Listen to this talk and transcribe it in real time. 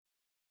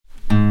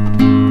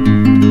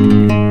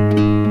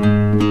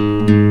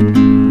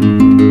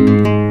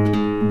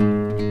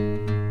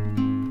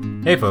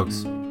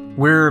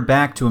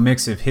back to a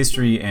mix of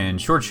history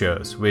and short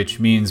shows, which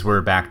means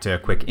we're back to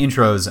quick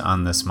intros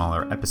on the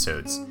smaller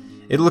episodes.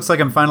 It looks like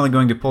I'm finally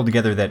going to pull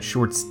together that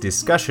shorts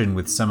discussion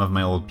with some of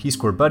my old Peace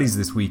Corps buddies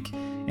this week,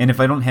 and if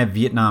I don't have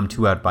Vietnam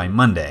 2 out by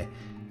Monday,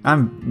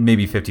 I'm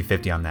maybe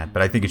 50-50 on that,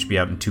 but I think it should be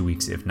out in 2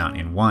 weeks, if not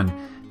in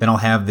 1, then I'll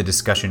have the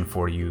discussion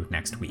for you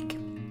next week.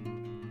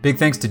 Big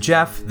thanks to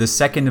Jeff, the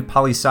second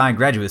poli-sci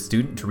graduate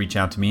student to reach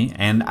out to me,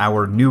 and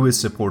our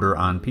newest supporter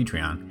on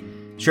Patreon.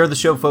 Share the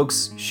show,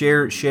 folks.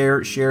 Share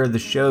the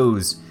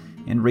shows,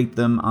 and rate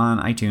them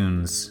on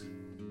iTunes.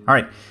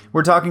 Alright,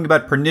 we're talking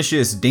about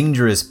pernicious,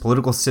 dangerous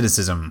political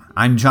cynicism.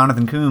 I'm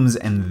Jonathan Coombs,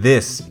 and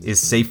this is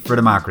Safe for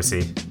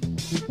Democracy.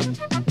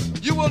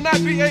 You will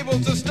not be able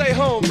to stay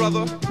home,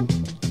 brother.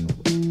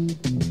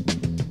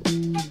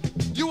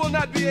 You will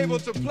not be able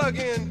to plug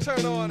in,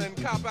 turn on,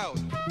 and cop out.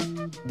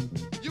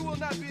 You will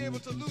not be able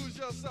to lose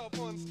yourself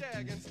on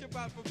Skag and skip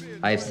out for beer.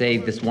 I have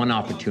saved this one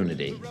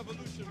opportunity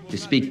to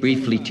speak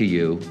briefly to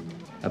you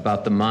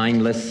about the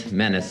mindless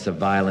menace of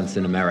violence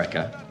in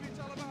America,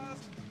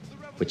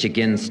 which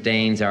again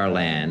stains our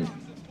land.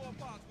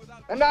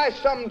 And I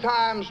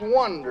sometimes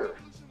wonder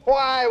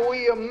why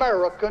we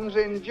Americans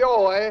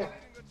enjoy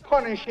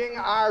punishing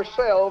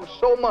ourselves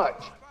so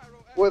much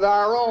with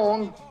our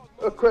own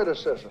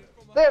criticism.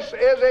 This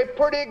is a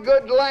pretty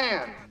good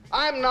land.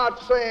 I'm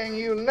not saying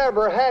you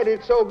never had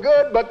it so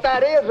good, but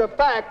that is a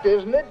fact,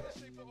 isn't it?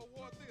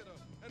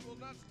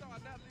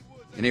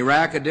 In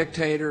Iraq, a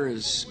dictator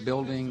is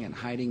building and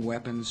hiding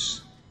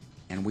weapons,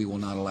 and we will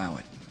not allow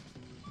it.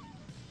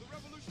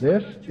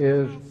 This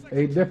is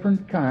a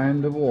different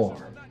kind of war.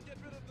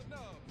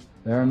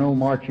 There are no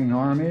marching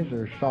armies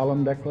or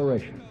solemn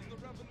declarations.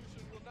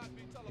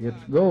 Its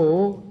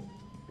goal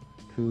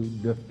to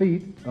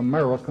defeat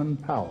American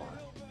power.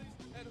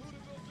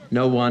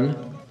 No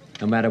one,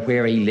 no matter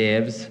where he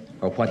lives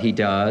or what he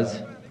does,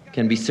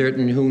 can be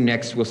certain who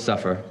next will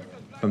suffer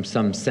from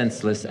some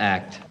senseless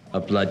act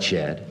of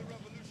bloodshed.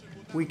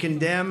 We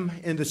condemn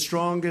in the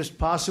strongest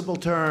possible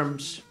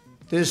terms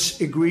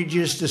this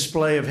egregious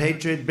display of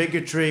hatred,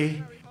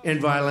 bigotry, and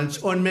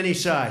violence on many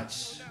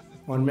sides.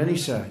 On many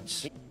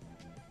sides.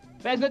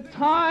 There's a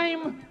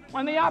time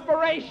when the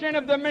operation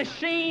of the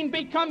machine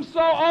becomes so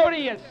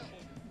odious,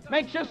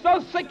 makes you so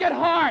sick at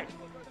heart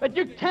that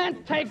you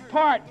can't take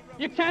part.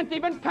 You can't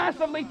even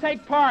passively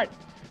take part.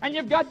 And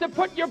you've got to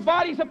put your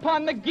bodies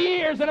upon the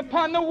gears and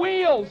upon the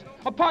wheels,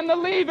 upon the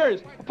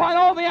levers, upon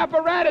all the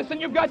apparatus,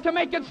 and you've got to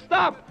make it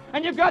stop.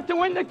 And you've got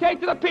to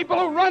indicate to the people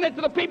who run it,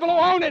 to the people who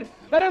own it,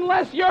 that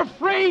unless you're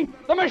free,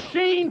 the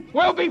machine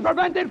will be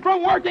prevented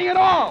from working at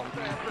all.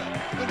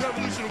 The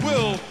revolution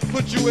will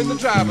put you in the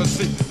driver's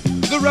seat.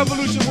 The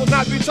revolution will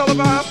not be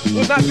televised,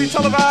 will not be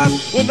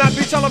televised, will not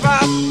be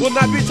televised, will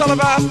not be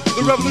televised.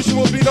 The revolution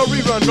will be no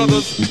rerun,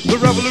 brothers. The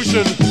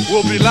revolution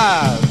will be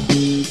live.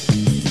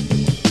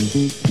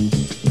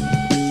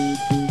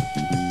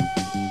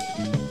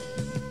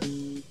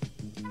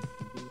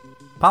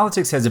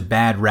 Politics has a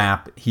bad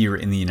rap here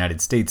in the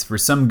United States for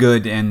some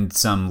good and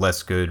some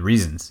less good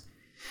reasons.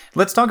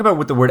 Let's talk about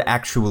what the word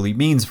actually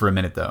means for a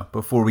minute, though,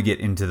 before we get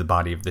into the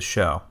body of the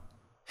show.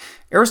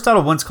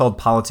 Aristotle once called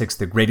politics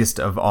the greatest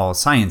of all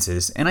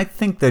sciences, and I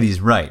think that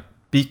he's right,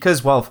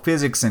 because while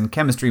physics and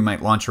chemistry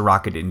might launch a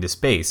rocket into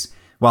space,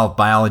 while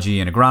biology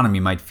and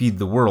agronomy might feed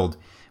the world,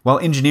 while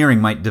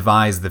engineering might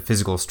devise the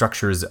physical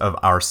structures of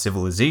our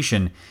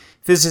civilization,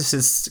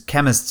 physicists,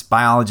 chemists,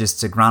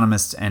 biologists,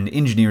 agronomists, and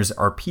engineers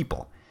are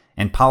people,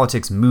 and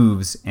politics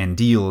moves and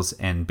deals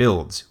and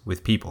builds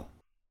with people.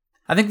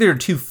 I think there are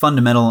two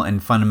fundamental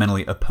and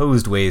fundamentally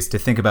opposed ways to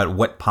think about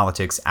what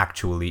politics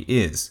actually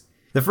is.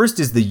 The first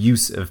is the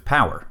use of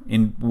power,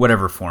 in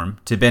whatever form,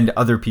 to bend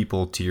other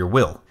people to your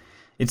will.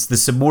 It's the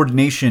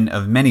subordination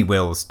of many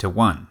wills to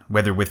one,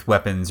 whether with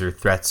weapons or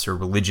threats or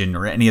religion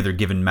or any other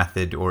given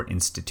method or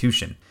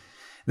institution.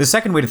 The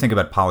second way to think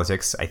about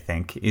politics, I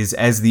think, is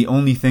as the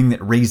only thing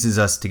that raises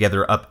us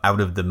together up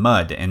out of the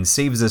mud and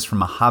saves us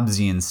from a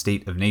Hobbesian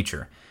state of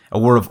nature, a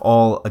war of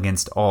all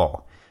against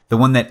all, the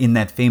one that in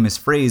that famous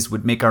phrase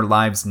would make our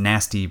lives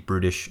nasty,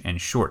 brutish, and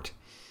short.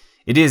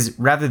 It is,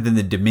 rather than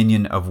the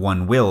dominion of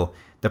one will,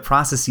 the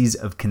processes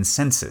of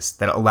consensus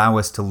that allow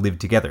us to live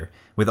together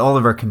with all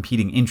of our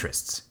competing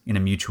interests in a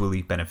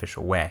mutually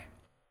beneficial way.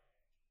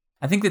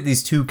 I think that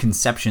these two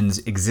conceptions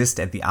exist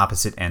at the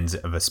opposite ends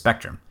of a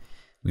spectrum.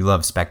 We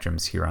love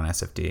spectrums here on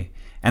SFD,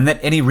 and that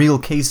any real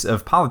case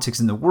of politics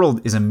in the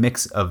world is a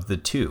mix of the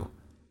two.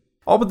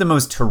 All but the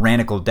most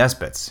tyrannical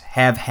despots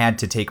have had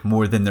to take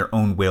more than their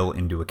own will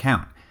into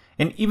account.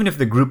 And even if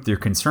the group they're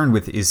concerned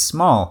with is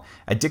small,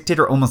 a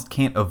dictator almost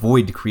can't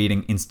avoid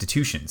creating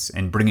institutions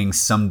and bringing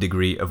some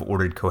degree of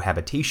ordered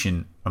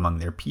cohabitation among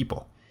their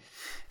people.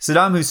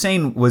 Saddam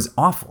Hussein was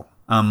awful,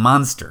 a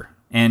monster,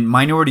 and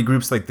minority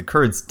groups like the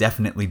Kurds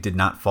definitely did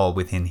not fall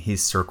within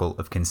his circle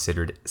of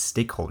considered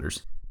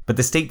stakeholders. But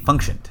the state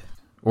functioned,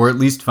 or at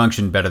least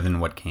functioned better than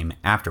what came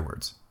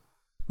afterwards.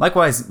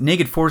 Likewise,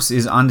 naked force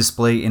is on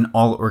display in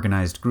all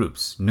organized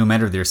groups, no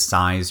matter their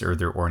size or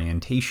their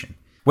orientation.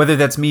 Whether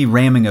that's me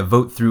ramming a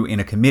vote through in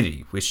a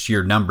committee with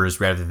sheer numbers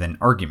rather than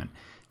argument,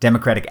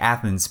 Democratic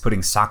Athens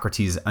putting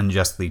Socrates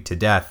unjustly to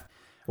death,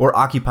 or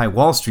Occupy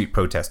Wall Street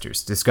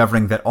protesters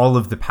discovering that all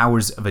of the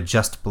powers of a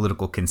just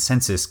political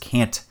consensus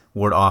can't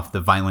ward off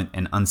the violent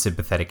and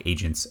unsympathetic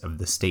agents of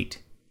the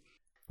state.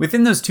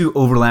 Within those two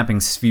overlapping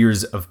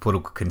spheres of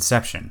political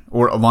conception,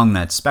 or along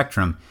that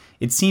spectrum,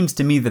 it seems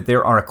to me that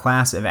there are a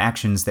class of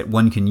actions that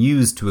one can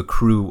use to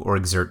accrue or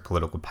exert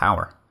political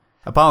power.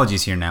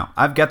 Apologies here now.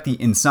 I've got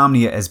the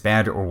insomnia as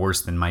bad or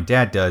worse than my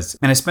dad does,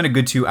 and I spent a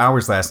good 2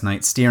 hours last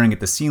night staring at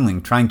the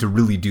ceiling trying to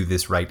really do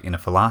this right in a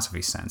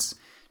philosophy sense,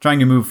 trying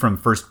to move from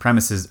first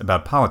premises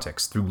about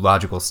politics through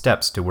logical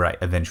steps to where I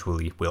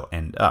eventually will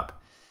end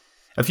up.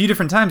 A few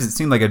different times it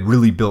seemed like I'd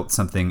really built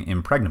something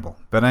impregnable,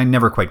 but I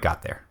never quite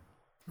got there.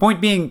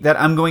 Point being that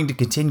I'm going to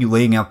continue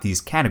laying out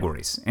these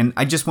categories, and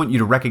I just want you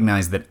to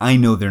recognize that I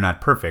know they're not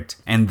perfect,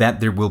 and that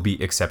there will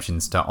be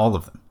exceptions to all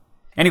of them.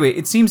 Anyway,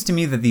 it seems to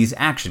me that these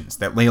actions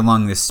that lay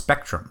along this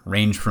spectrum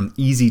range from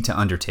easy to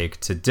undertake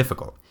to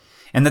difficult,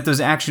 and that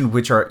those actions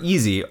which are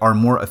easy are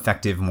more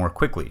effective more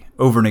quickly,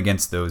 over and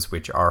against those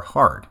which are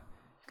hard.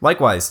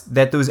 Likewise,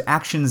 that those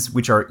actions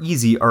which are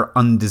easy are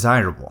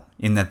undesirable,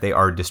 in that they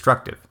are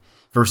destructive,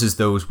 versus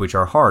those which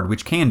are hard,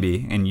 which can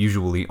be, and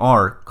usually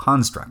are,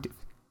 constructive.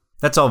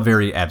 That's all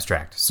very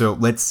abstract, so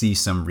let's see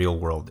some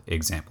real-world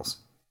examples.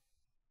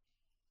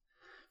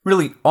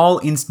 Really, all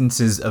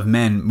instances of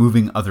men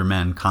moving other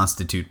men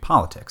constitute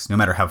politics, no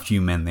matter how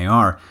few men they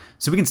are,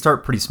 so we can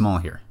start pretty small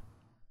here.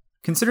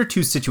 Consider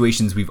two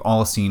situations we've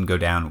all seen go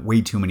down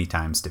way too many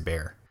times to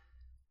bear.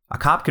 A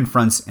cop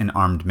confronts an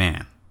armed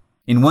man.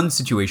 In one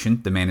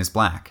situation, the man is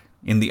black.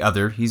 In the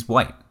other, he's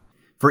white.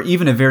 For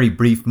even a very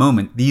brief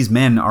moment, these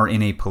men are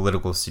in a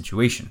political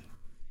situation.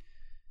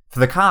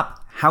 For the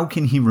cop, how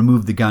can he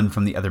remove the gun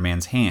from the other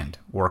man's hand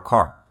or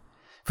car?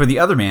 For the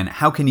other man,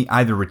 how can he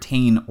either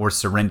retain or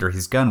surrender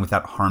his gun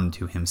without harm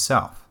to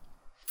himself?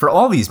 For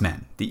all these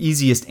men, the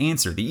easiest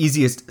answer, the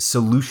easiest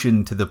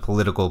solution to the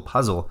political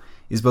puzzle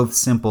is both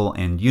simple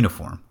and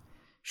uniform.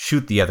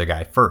 Shoot the other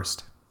guy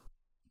first.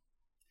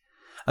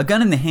 A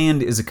gun in the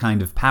hand is a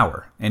kind of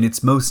power, and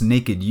its most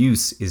naked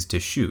use is to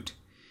shoot.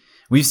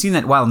 We've seen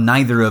that while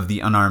neither of the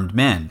unarmed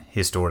men,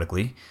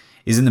 historically,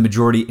 is in the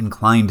majority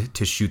inclined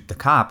to shoot the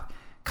cop,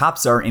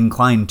 cops are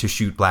inclined to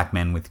shoot black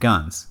men with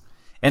guns.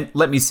 And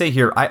let me say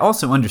here, I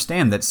also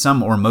understand that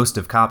some or most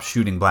of cops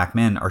shooting black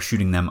men are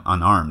shooting them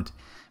unarmed.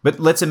 But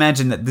let's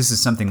imagine that this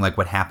is something like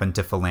what happened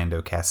to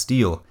Philando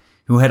Castile,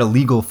 who had a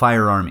legal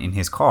firearm in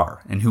his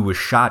car and who was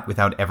shot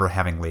without ever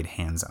having laid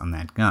hands on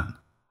that gun.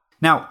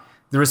 Now,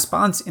 the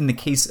response in the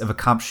case of a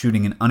cop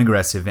shooting an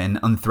unaggressive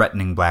and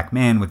unthreatening black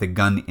man with a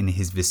gun in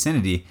his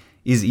vicinity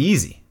is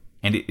easy,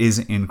 and it is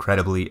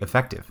incredibly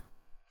effective.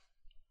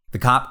 The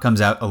cop comes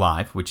out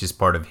alive, which is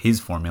part of his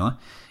formula,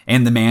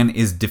 and the man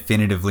is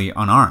definitively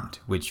unarmed,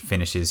 which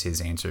finishes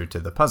his answer to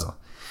the puzzle.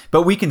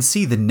 But we can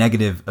see the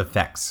negative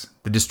effects,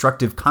 the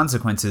destructive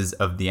consequences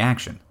of the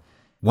action.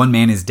 One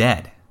man is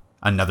dead.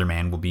 Another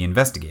man will be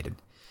investigated.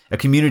 A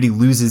community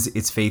loses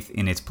its faith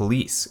in its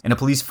police, and a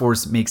police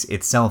force makes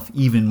itself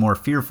even more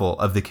fearful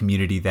of the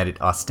community that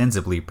it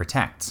ostensibly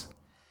protects.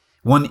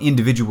 One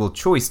individual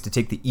choice to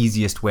take the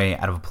easiest way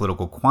out of a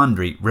political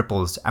quandary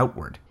ripples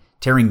outward,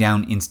 tearing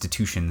down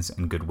institutions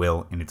and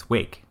goodwill in its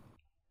wake.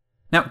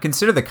 Now,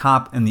 consider the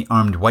cop and the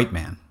armed white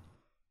man.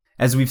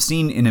 As we've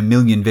seen in a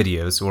million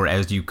videos, or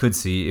as you could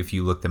see if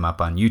you look them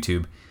up on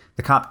YouTube,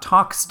 the cop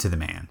talks to the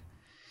man.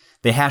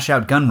 They hash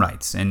out gun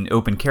rights and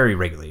open carry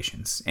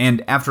regulations,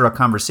 and after a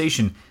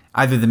conversation,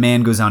 either the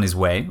man goes on his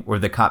way or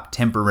the cop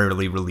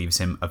temporarily relieves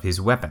him of his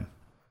weapon.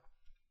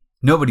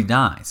 Nobody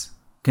dies.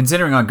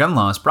 Considering our gun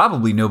laws,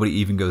 probably nobody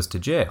even goes to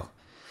jail.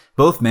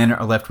 Both men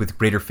are left with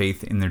greater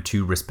faith in their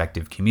two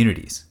respective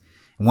communities.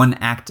 One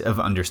act of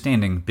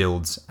understanding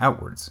builds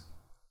outwards.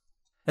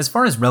 As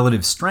far as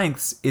relative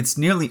strengths, it's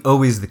nearly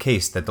always the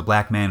case that the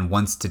black man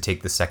wants to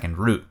take the second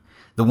route,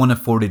 the one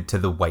afforded to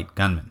the white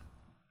gunman.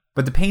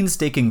 But the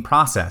painstaking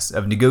process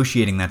of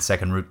negotiating that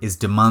second route is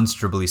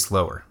demonstrably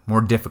slower,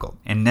 more difficult,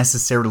 and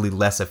necessarily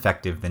less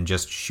effective than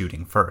just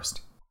shooting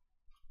first.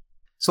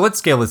 So let's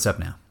scale this up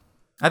now.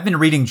 I've been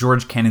reading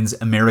George Kennan's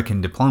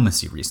American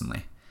Diplomacy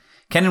recently.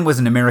 Kennan was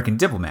an American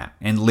diplomat,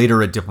 and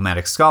later a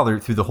diplomatic scholar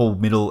through the whole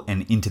middle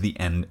and into the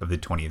end of the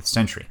 20th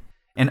century.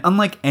 And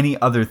unlike any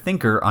other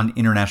thinker on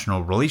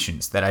international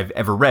relations that I've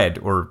ever read,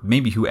 or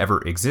maybe who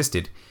ever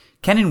existed,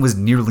 Kennan was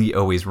nearly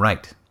always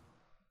right.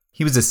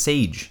 He was a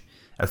sage,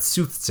 a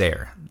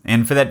soothsayer,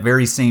 and for that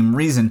very same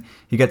reason,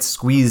 he got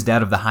squeezed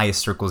out of the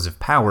highest circles of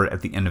power at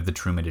the end of the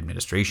Truman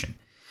administration.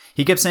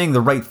 He kept saying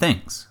the right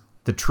things,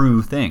 the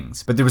true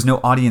things, but there was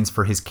no audience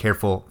for his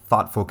careful,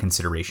 thoughtful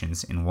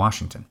considerations in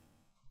Washington.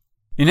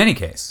 In any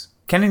case,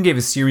 Kennan gave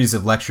a series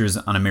of lectures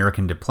on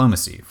American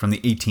diplomacy from the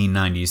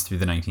 1890s through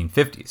the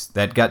 1950s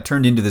that got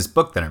turned into this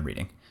book that I'm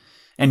reading.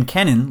 And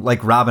Kennan,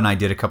 like Rob and I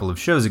did a couple of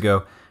shows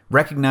ago,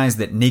 recognized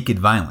that naked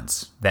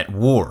violence, that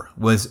war,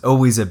 was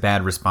always a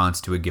bad response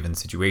to a given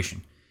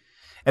situation.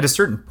 At a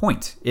certain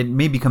point, it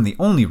may become the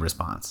only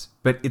response,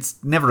 but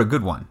it's never a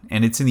good one,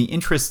 and it's in the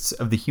interests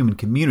of the human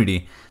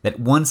community that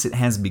once it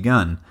has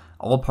begun,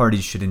 all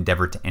parties should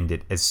endeavor to end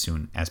it as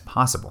soon as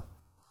possible.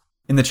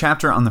 In the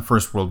chapter on the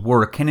First World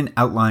War, Kennan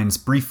outlines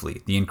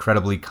briefly the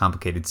incredibly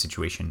complicated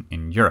situation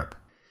in Europe.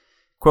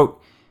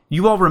 Quote,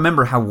 "You all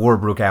remember how war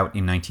broke out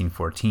in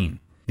 1914.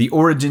 The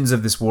origins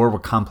of this war were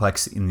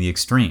complex in the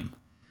extreme.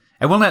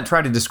 I will not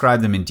try to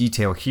describe them in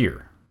detail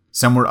here.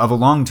 Some were of a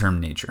long-term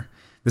nature,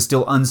 the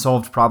still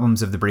unsolved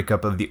problems of the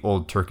breakup of the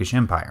old Turkish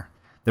Empire,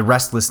 the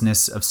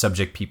restlessness of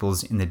subject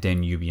peoples in the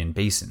Danubian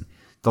basin,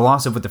 the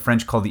loss of what the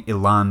French call the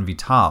élan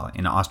vital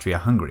in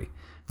Austria-Hungary,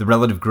 the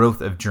relative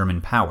growth of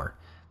German power,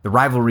 the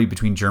rivalry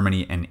between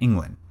Germany and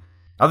England.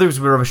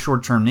 Others were of a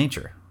short-term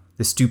nature,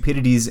 the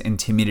stupidities and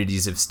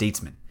timidities of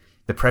statesmen,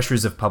 the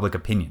pressures of public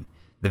opinion,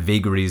 the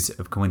vagaries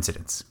of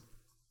coincidence.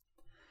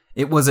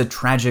 It was a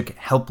tragic,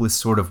 helpless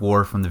sort of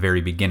war from the very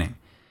beginning.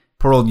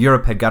 Poor old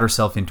Europe had got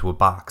herself into a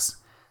box.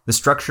 The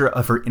structure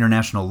of her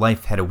international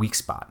life had a weak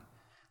spot.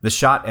 The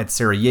shot at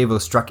Sarajevo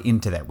struck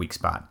into that weak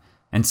spot,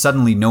 and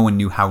suddenly no one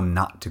knew how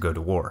not to go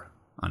to war."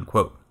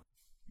 Unquote.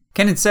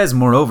 Kennan says,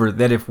 moreover,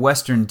 that if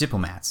Western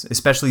diplomats,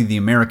 especially the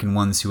American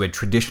ones who had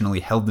traditionally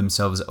held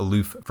themselves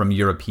aloof from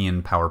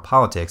European power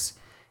politics,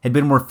 had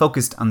been more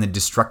focused on the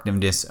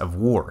destructiveness of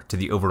war to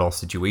the overall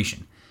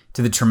situation,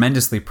 to the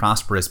tremendously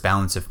prosperous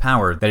balance of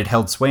power that had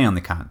held sway on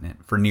the continent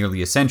for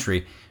nearly a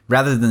century,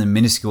 rather than the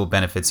minuscule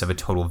benefits of a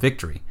total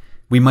victory,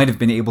 we might have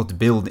been able to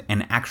build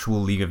an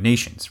actual League of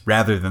Nations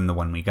rather than the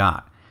one we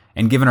got,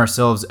 and given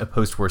ourselves a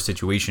post-war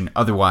situation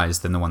otherwise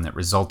than the one that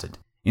resulted.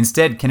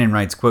 Instead, Kennan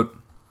writes, quote,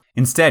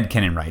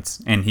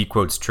 and he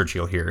quotes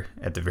Churchill here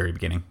at the very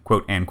beginning,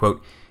 quote, and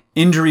quote,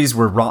 "Injuries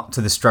were wrought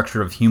to the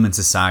structure of human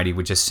society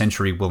which a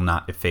century will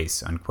not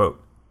efface,"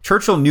 unquote.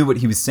 Churchill knew what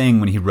he was saying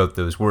when he wrote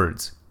those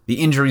words. The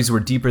injuries were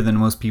deeper than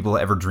most people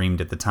ever dreamed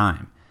at the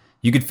time.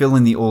 You could fill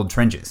in the old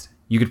trenches.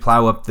 You could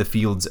plow up the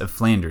fields of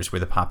Flanders where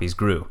the poppies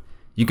grew.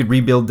 You could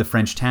rebuild the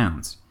French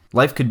towns.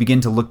 Life could begin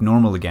to look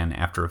normal again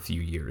after a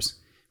few years.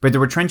 But there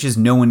were trenches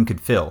no one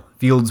could fill,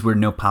 fields where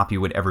no poppy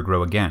would ever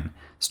grow again,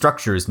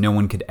 structures no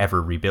one could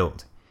ever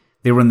rebuild.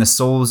 They were in the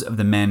souls of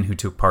the men who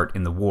took part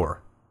in the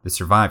war, the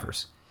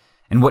survivors.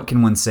 And what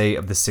can one say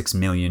of the 6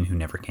 million who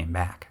never came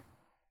back?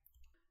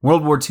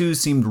 World War II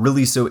seemed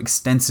really so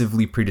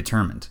extensively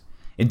predetermined.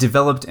 It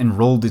developed and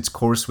rolled its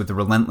course with the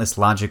relentless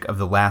logic of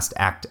the last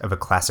act of a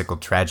classical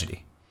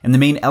tragedy. And the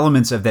main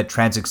elements of that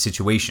tragic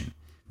situation,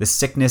 the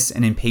sickness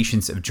and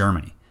impatience of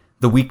Germany,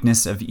 the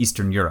weakness of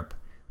Eastern Europe,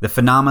 the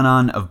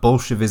phenomenon of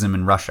Bolshevism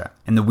in Russia,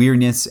 and the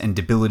weariness and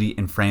debility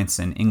in France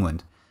and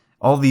England,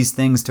 all these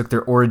things took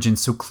their origin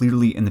so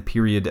clearly in the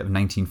period of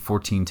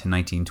 1914 to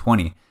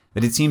 1920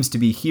 that it seems to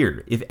be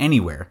here, if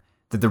anywhere,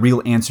 that the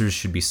real answers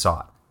should be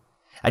sought.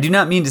 I do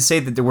not mean to say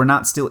that there were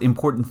not still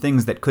important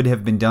things that could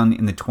have been done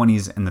in the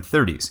 20s and the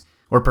 30s,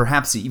 or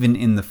perhaps even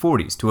in the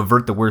 40s, to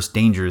avert the worst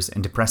dangers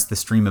and to press the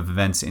stream of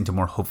events into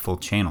more hopeful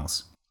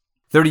channels.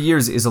 30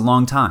 years is a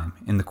long time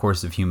in the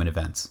course of human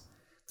events.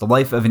 The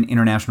life of an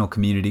international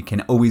community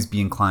can always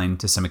be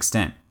inclined to some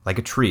extent, like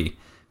a tree,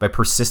 by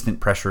persistent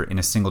pressure in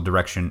a single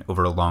direction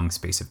over a long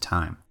space of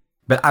time.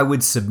 But I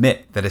would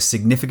submit that a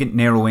significant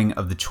narrowing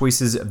of the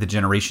choices of the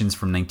generations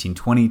from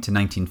 1920 to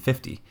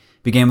 1950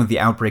 began with the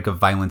outbreak of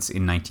violence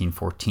in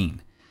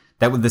 1914,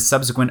 that with the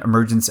subsequent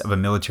emergence of a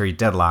military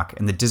deadlock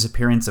and the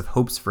disappearance of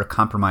hopes for a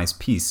compromised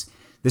peace,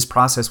 this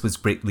process was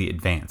greatly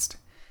advanced,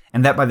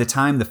 and that by the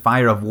time the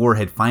fire of war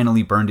had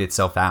finally burned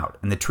itself out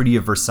and the Treaty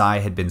of Versailles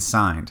had been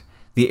signed,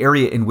 the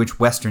area in which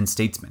Western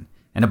statesmen,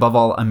 and above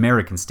all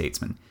American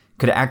statesmen,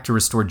 could act to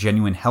restore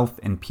genuine health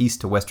and peace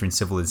to Western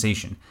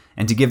civilization,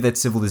 and to give that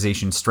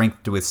civilization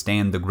strength to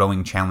withstand the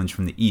growing challenge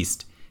from the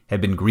East,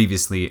 had been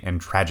grievously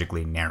and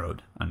tragically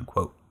narrowed,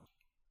 unquote.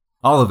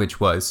 All of which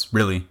was,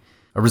 really,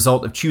 a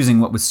result of choosing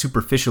what was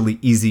superficially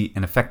easy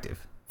and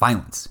effective,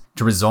 violence,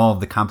 to resolve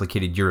the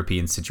complicated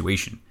European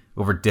situation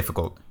over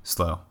difficult,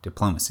 slow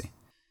diplomacy.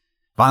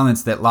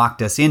 Violence that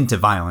locked us into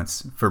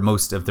violence for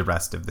most of the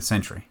rest of the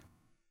century.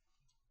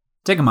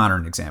 Take a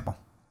modern example.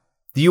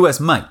 The US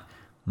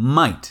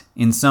might,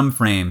 in some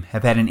frame,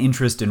 have had an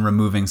interest in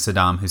removing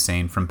Saddam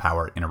Hussein from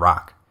power in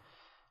Iraq.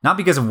 Not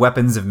because of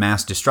weapons of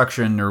mass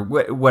destruction or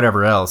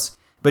whatever else,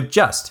 but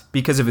just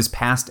because of his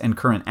past and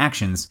current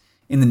actions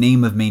in the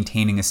name of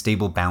maintaining a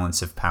stable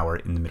balance of power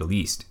in the Middle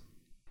East.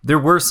 There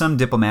were some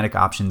diplomatic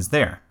options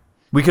there.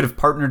 We could have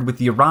partnered with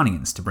the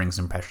Iranians to bring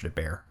some pressure to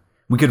bear.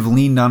 We could have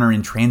leaned on our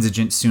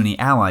intransigent Sunni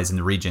allies in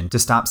the region to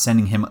stop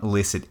sending him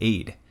illicit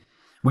aid.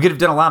 We could have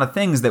done a lot of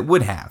things that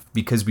would have,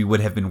 because we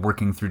would have been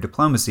working through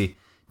diplomacy,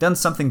 done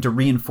something to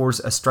reinforce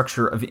a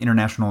structure of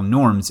international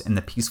norms and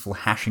the peaceful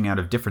hashing out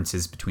of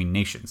differences between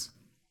nations.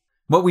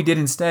 What we did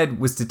instead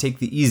was to take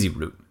the easy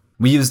route.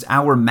 We used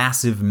our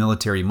massive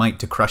military might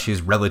to crush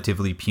his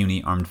relatively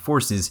puny armed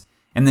forces,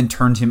 and then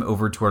turned him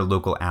over to our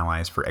local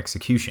allies for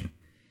execution.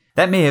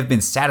 That may have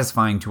been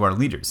satisfying to our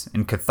leaders,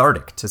 and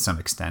cathartic to some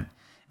extent,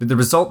 but the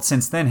result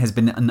since then has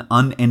been an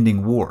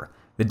unending war,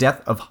 the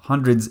death of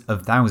hundreds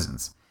of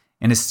thousands,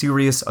 and a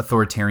serious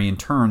authoritarian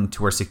turn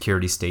to our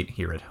security state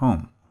here at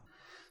home.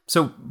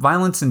 So,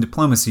 violence and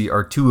diplomacy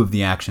are two of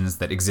the actions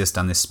that exist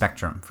on this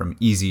spectrum from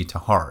easy to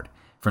hard,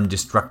 from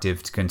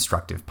destructive to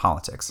constructive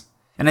politics.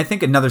 And I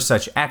think another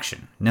such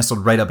action,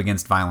 nestled right up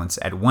against violence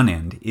at one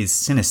end, is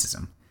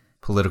cynicism,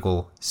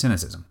 political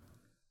cynicism.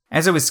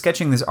 As I was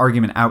sketching this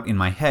argument out in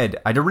my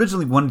head, I'd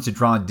originally wanted to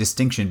draw a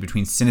distinction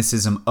between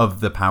cynicism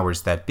of the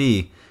powers that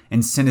be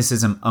and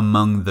cynicism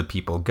among the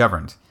people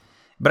governed.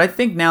 But I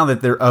think now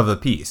that they're of a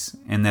piece,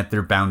 and that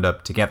they're bound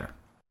up together.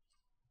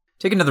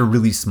 Take another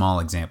really small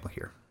example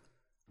here.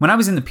 When I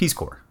was in the Peace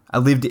Corps, I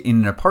lived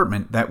in an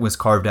apartment that was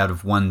carved out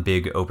of one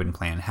big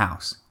open-plan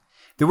house.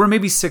 There were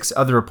maybe 6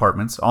 other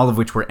apartments, all of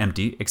which were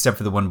empty, except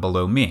for the one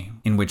below me,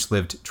 in which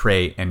lived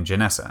Trey and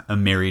Janessa, a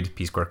married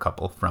Peace Corps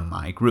couple from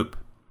my group.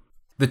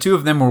 The 2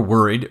 of them were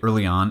worried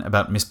early on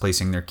about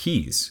misplacing their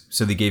keys,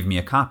 so they gave me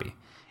a copy.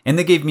 And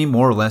they gave me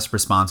more or less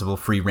responsible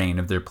free reign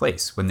of their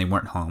place when they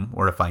weren't home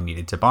or if I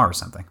needed to borrow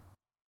something.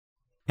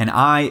 And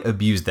I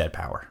abused that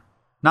power.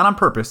 Not on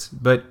purpose,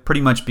 but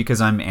pretty much because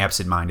I'm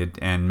absent-minded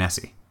and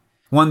messy.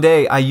 One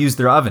day, I used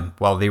their oven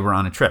while they were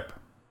on a trip.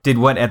 Did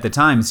what at the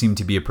time seemed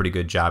to be a pretty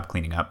good job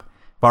cleaning up,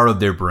 borrowed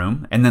their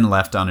broom, and then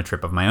left on a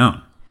trip of my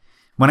own.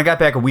 When I got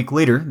back a week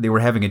later, they were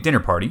having a dinner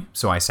party,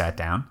 so I sat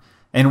down.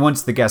 And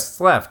once the guests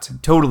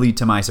left, totally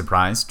to my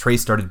surprise, Trey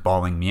started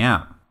bawling me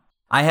out.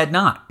 I had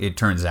not, it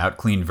turns out,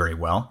 cleaned very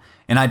well,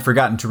 and I'd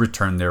forgotten to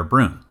return their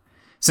broom.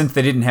 Since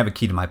they didn't have a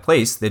key to my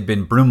place, they'd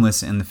been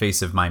broomless in the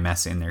face of my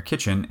mess in their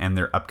kitchen and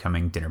their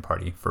upcoming dinner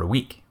party for a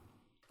week.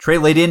 Trey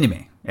laid into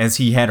me, as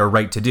he had a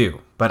right to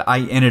do, but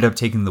I ended up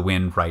taking the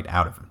wind right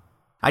out of him.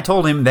 I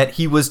told him that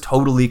he was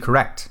totally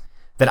correct,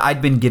 that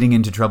I'd been getting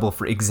into trouble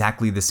for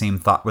exactly the same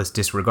thoughtless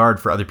disregard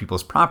for other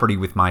people's property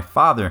with my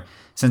father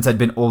since I'd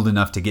been old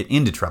enough to get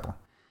into trouble.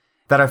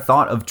 That I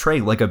thought of Trey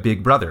like a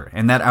big brother,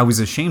 and that I was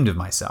ashamed of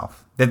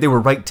myself, that they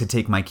were right to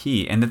take my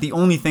key, and that the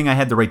only thing I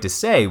had the right to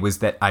say was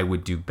that I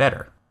would do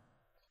better.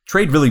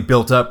 Trey'd really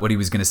built up what he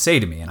was going to say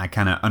to me, and I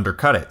kind of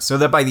undercut it, so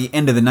that by the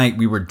end of the night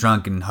we were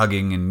drunk and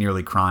hugging and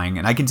nearly crying,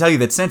 and I can tell you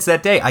that since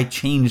that day I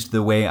changed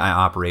the way I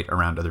operate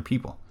around other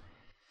people.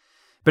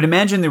 But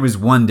imagine there was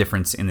one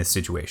difference in this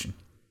situation.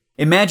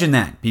 Imagine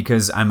that,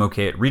 because I'm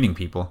okay at reading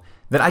people,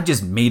 that I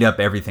just made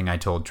up everything I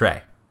told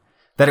Trey.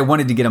 That I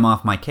wanted to get him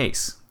off my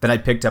case, that I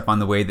picked up on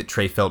the way that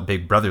Trey felt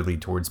big brotherly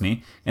towards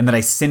me, and that I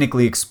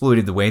cynically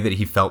exploited the way that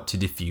he felt to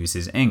diffuse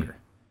his anger.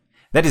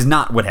 That is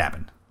not what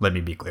happened, let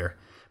me be clear.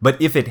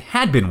 But if it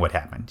had been what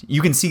happened,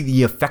 you can see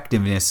the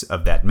effectiveness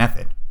of that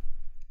method.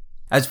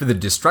 As for the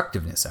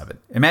destructiveness of it,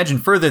 imagine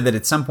further that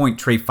at some point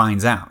Trey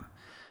finds out.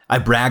 I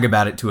brag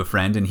about it to a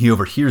friend and he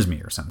overhears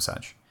me or some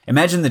such.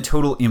 Imagine the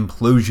total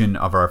implosion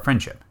of our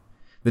friendship,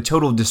 the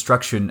total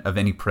destruction of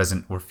any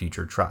present or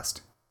future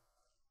trust.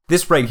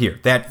 This right here,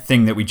 that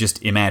thing that we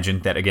just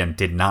imagined that again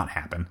did not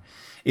happen,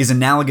 is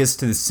analogous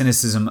to the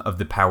cynicism of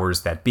the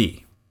powers that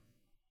be.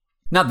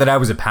 Not that I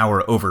was a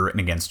power over and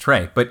against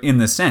Trey, but in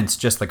the sense,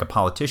 just like a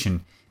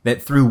politician,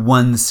 that through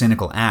one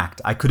cynical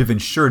act, I could have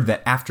ensured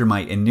that after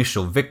my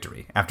initial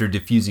victory, after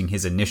diffusing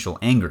his initial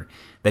anger,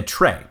 that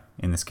Trey,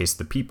 in this case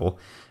the people,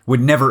 would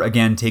never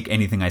again take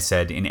anything I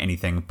said in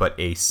anything but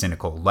a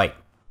cynical light.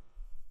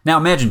 Now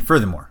imagine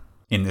furthermore,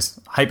 in this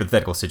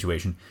hypothetical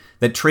situation,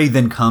 that Trey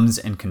then comes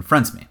and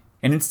confronts me.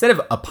 And instead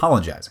of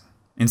apologizing,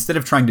 instead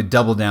of trying to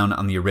double down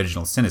on the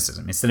original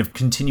cynicism, instead of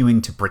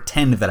continuing to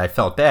pretend that I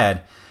felt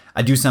bad,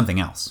 I do something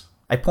else.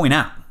 I point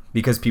out,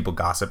 because people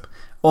gossip,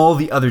 all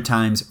the other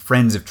times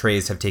friends of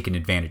Trey's have taken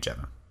advantage of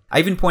him. I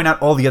even point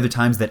out all the other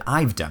times that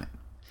I've done it.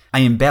 I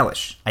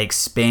embellish, I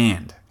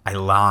expand, I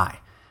lie.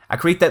 I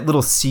create that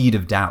little seed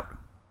of doubt.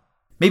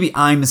 Maybe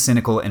I'm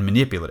cynical and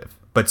manipulative,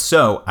 but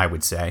so, I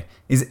would say,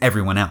 is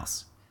everyone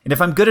else. And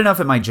if I'm good enough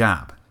at my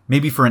job,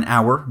 maybe for an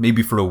hour,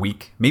 maybe for a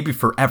week, maybe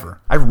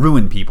forever, I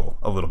ruin people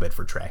a little bit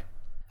for Trey.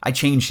 I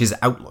change his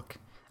outlook.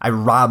 I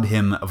rob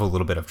him of a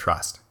little bit of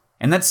trust.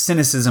 And that's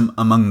cynicism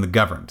among the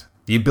governed,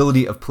 the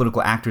ability of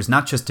political actors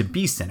not just to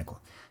be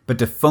cynical, but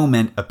to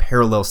foment a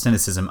parallel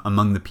cynicism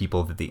among the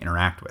people that they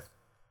interact with.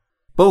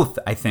 Both,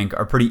 I think,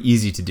 are pretty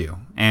easy to do,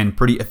 and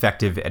pretty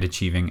effective at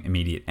achieving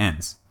immediate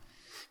ends.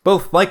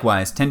 Both,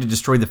 likewise, tend to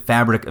destroy the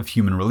fabric of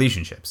human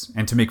relationships,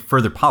 and to make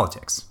further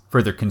politics,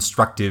 further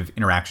constructive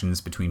interactions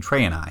between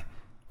Trey and I,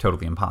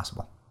 totally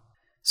impossible.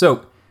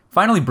 So,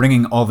 finally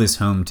bringing all this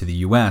home to the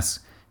US,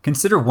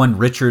 consider one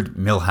Richard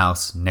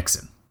Milhous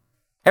Nixon.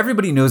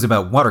 Everybody knows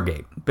about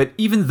Watergate, but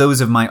even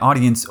those of my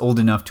audience old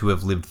enough to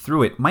have lived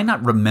through it might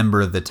not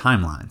remember the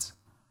timelines.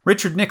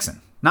 Richard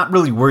Nixon, not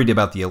really worried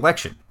about the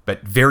election,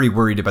 but very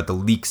worried about the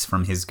leaks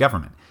from his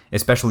government,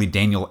 especially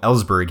Daniel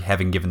Ellsberg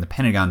having given the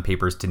Pentagon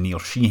Papers to Neil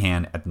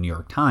Sheehan at the New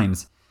York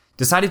Times,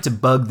 decided to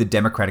bug the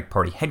Democratic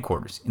Party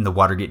headquarters in the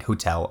Watergate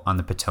Hotel on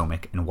the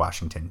Potomac in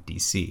Washington,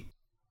 D.C.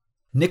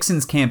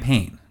 Nixon's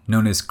campaign,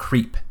 known as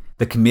CREEP,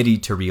 the Committee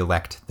to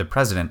Re-elect the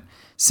President,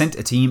 sent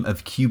a team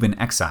of Cuban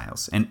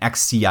exiles and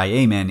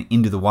ex-CIA men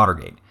into the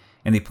Watergate,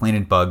 and they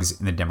planted bugs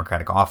in the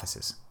Democratic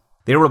offices.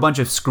 They were a bunch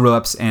of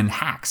screw-ups and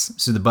hacks,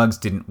 so the bugs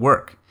didn't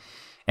work.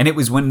 And it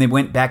was when they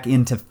went back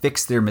in to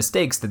fix their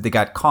mistakes that they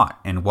got caught,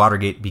 and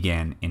Watergate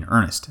began in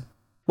earnest.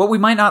 What we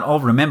might not all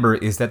remember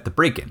is that the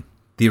break-in,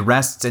 The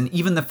arrests and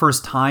even the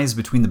first ties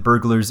between the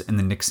burglars and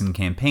the Nixon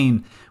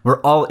campaign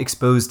were all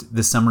exposed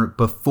the summer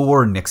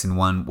before Nixon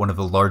won one of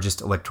the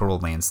largest electoral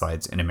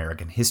landslides in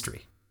American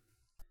history.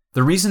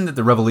 The reason that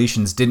the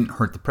revelations didn't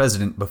hurt the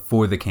president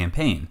before the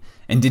campaign,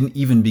 and didn't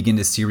even begin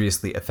to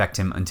seriously affect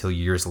him until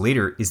years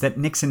later, is that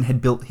Nixon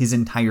had built his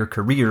entire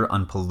career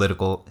on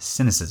political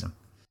cynicism.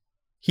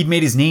 He'd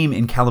made his name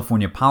in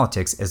California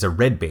politics as a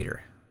red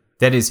baiter.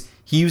 That is,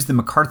 he used the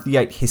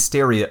McCarthyite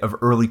hysteria of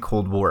early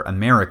Cold War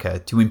America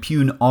to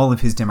impugn all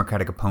of his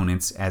Democratic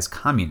opponents as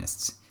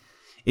communists.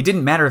 It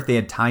didn't matter if they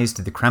had ties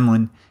to the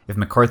Kremlin, if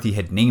McCarthy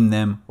had named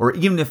them, or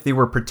even if they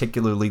were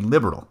particularly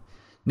liberal.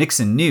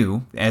 Nixon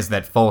knew, as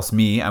that false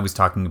me I was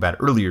talking about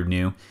earlier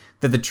knew,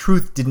 that the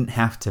truth didn't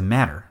have to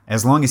matter,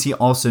 as long as he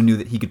also knew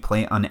that he could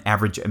play on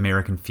average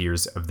American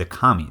fears of the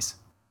commies.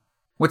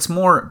 What's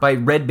more, by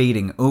red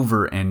baiting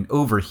over and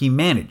over, he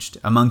managed,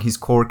 among his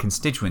core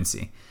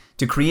constituency,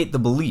 to create the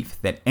belief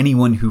that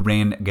anyone who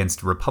ran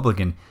against a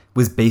Republican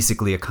was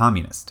basically a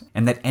communist,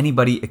 and that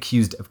anybody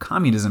accused of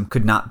communism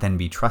could not then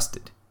be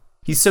trusted.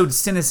 He sowed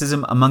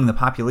cynicism among the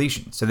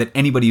population so that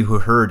anybody who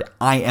heard,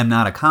 "I am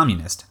not a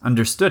communist,"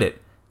 understood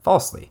it,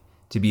 falsely,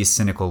 to be a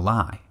cynical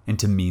lie, and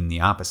to mean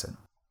the opposite.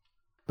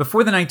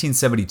 Before the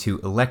 1972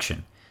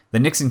 election, the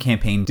Nixon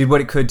campaign did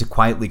what it could to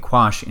quietly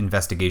quash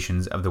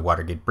investigations of the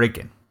Watergate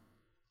break-in.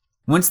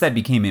 Once that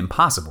became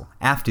impossible,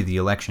 after the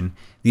election,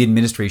 the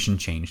administration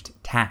changed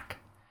tack.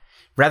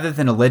 Rather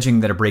than alleging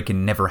that a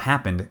break-in never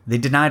happened, they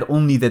denied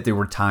only that there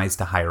were ties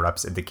to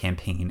higher-ups at the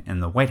campaign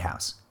and the White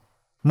House.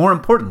 More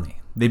importantly,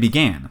 they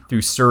began,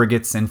 through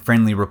surrogates and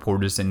friendly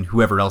reporters and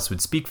whoever else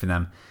would speak for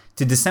them,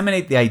 to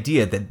disseminate the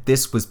idea that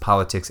this was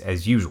politics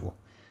as usual,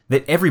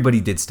 that everybody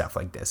did stuff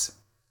like this.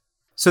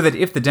 So that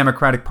if the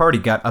Democratic Party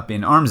got up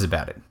in arms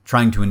about it,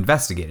 trying to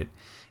investigate it,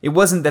 it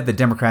wasn't that the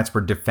Democrats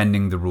were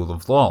defending the rule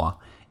of law,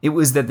 it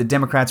was that the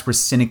Democrats were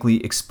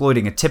cynically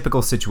exploiting a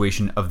typical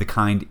situation of the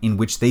kind in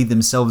which they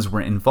themselves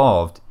were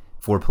involved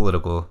for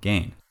political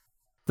gain.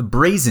 The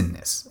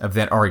brazenness of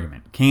that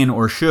argument can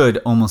or should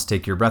almost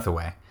take your breath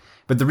away,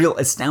 but the real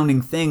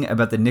astounding thing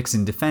about the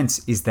Nixon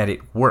defense is that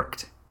it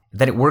worked.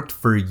 That it worked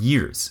for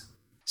years.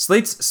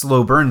 Slate's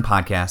Slow Burn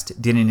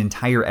podcast did an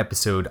entire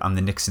episode on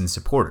the Nixon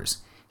supporters,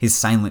 his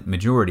silent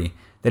majority,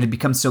 that had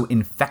become so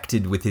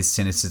infected with his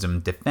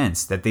cynicism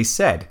defense that they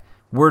said,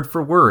 word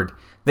for word,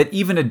 that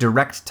even a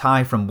direct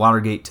tie from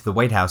Watergate to the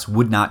White House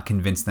would not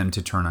convince them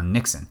to turn on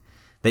Nixon,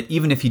 that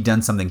even if he'd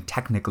done something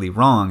technically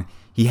wrong,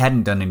 he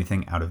hadn't done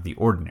anything out of the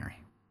ordinary.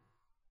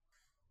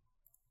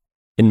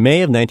 In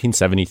May of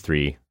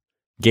 1973,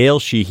 Gail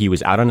Sheehy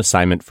was out on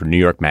assignment for New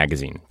York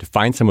Magazine to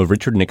find some of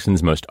Richard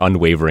Nixon's most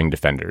unwavering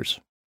defenders.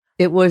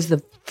 It was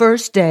the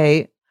first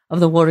day of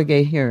the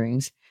Watergate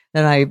hearings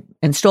that I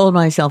installed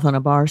myself on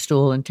a bar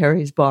stool in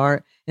Terry's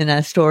Bar in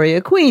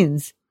Astoria,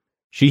 Queens.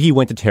 Sheehy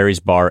went to Terry's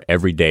Bar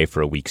every day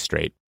for a week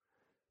straight.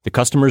 The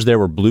customers there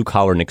were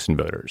blue-collar Nixon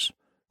voters.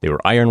 They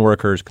were iron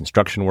workers,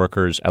 construction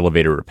workers,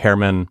 elevator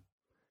repairmen.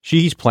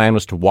 Sheehy's plan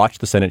was to watch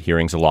the Senate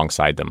hearings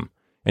alongside them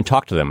and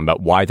talk to them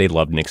about why they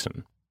loved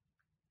Nixon.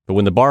 But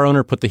when the bar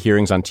owner put the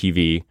hearings on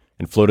TV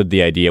and floated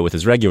the idea with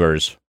his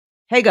regulars,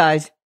 "Hey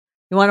guys,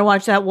 you want to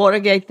watch that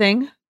Watergate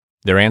thing?"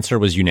 their answer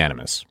was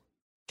unanimous.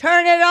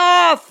 "Turn it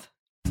off!"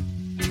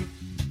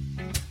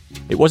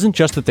 It wasn't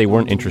just that they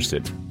weren't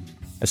interested.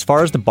 As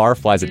far as the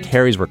barflies at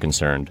Terry's were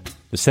concerned,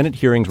 the Senate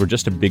hearings were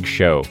just a big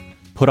show,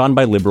 put on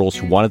by liberals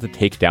who wanted to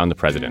take down the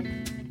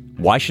president.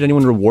 Why should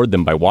anyone reward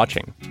them by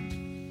watching?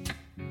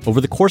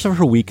 Over the course of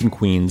her week in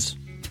Queens,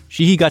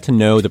 Sheehy got to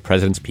know the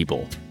president's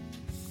people.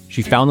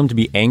 She found them to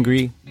be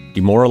angry,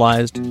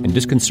 demoralized, and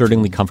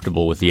disconcertingly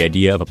comfortable with the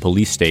idea of a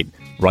police state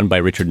run by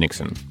Richard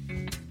Nixon.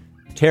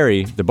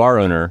 Terry, the bar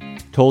owner,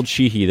 told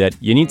Sheehy that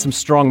you need some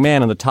strong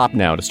man on the top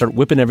now to start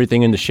whipping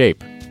everything into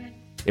shape.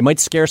 It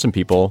might scare some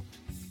people.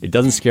 It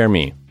doesn't scare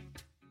me.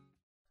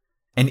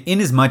 And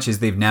inasmuch as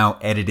they've now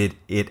edited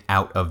it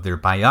out of their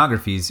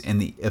biographies and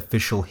the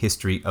official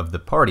history of the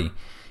party,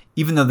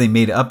 even though they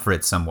made up for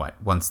it somewhat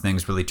once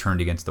things really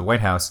turned against the White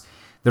House,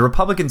 the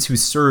Republicans who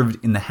served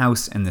in the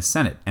House and the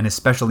Senate, and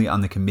especially on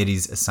the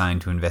committees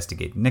assigned to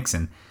investigate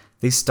Nixon,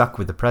 they stuck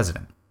with the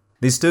president.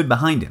 They stood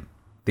behind him.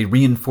 They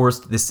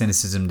reinforced the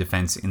cynicism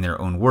defense in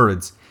their own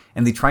words,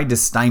 and they tried to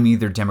stymie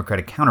their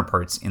Democratic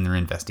counterparts in their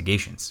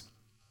investigations.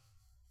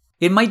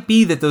 It might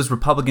be that those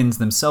Republicans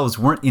themselves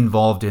weren't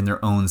involved in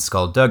their own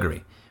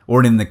skullduggery,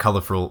 or in the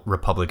colorful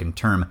Republican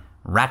term,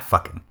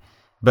 rat-fucking,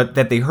 but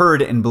that they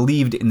heard and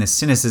believed in the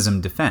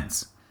cynicism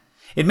defense.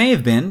 It may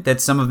have been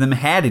that some of them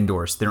had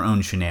endorsed their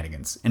own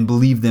shenanigans and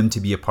believed them to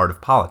be a part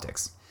of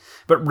politics.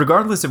 But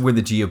regardless of where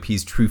the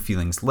GOP's true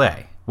feelings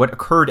lay, what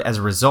occurred as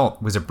a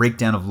result was a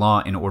breakdown of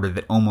law and order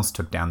that almost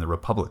took down the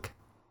Republic.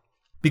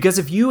 Because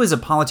if you as a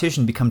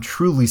politician become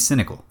truly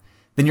cynical,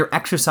 then your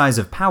exercise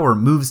of power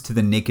moves to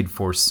the naked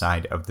force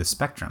side of the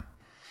spectrum.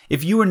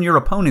 If you and your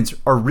opponents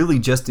are really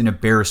just in a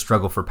bare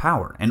struggle for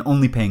power and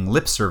only paying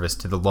lip service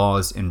to the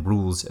laws and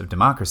rules of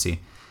democracy,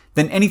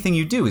 then anything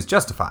you do is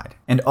justified,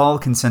 and all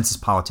consensus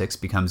politics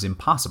becomes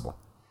impossible.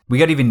 We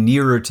got even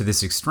nearer to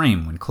this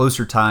extreme when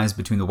closer ties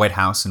between the White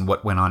House and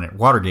what went on at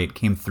Watergate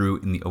came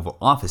through in the Oval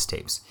Office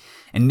tapes,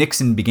 and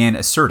Nixon began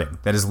asserting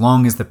that as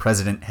long as the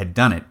president had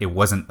done it, it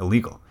wasn't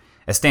illegal,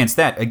 a stance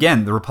that,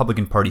 again, the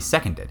Republican Party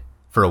seconded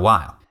for a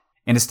while,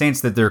 and a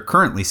stance that they're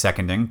currently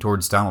seconding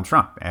towards Donald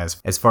Trump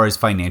as far as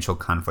financial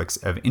conflicts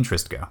of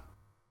interest go.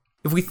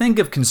 If we think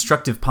of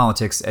constructive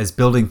politics as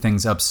building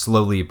things up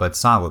slowly but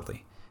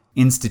solidly,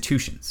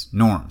 institutions,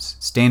 norms,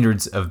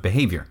 standards of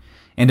behavior,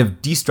 and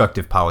of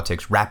destructive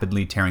politics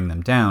rapidly tearing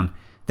them down,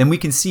 then we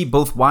can see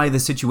both why the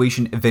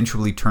situation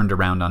eventually turned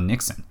around on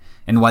Nixon,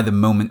 and why the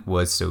moment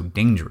was so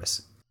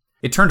dangerous.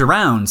 It turned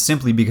around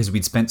simply because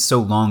we'd spent so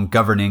long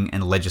governing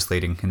and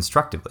legislating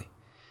constructively.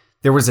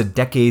 There was a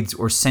decades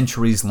or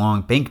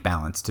centuries-long bank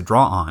balance to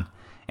draw on,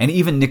 and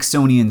even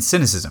Nixonian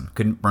cynicism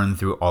couldn't burn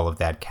through all of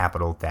that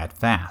capital that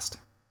fast.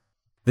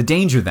 The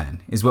danger,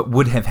 then, is what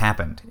would have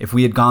happened if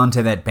we had gone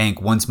to that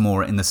bank once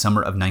more in the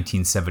summer of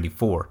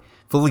 1974,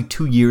 fully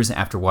 2 years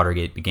after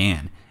Watergate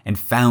began, and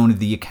found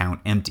the account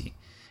empty,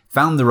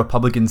 found the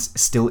Republicans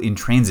still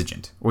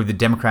intransigent, or the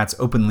Democrats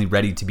openly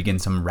ready to begin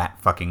some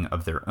rat-fucking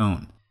of their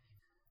own.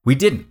 We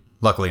didn't,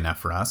 luckily enough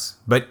for us,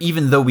 but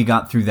even though we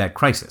got through that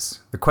crisis,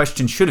 the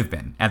question should have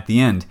been, at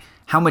the end,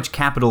 how much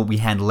capital we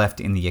had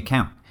left in the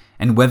account,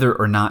 and whether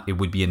or not it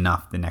would be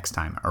enough the next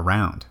time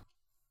around.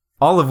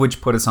 All of which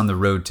put us on the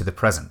road to the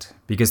present,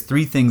 because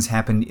 3 things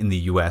happened in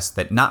the US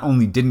that not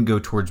only didn't go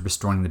towards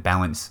restoring the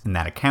balance in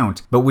that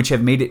account, but which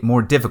have made it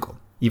more difficult,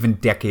 even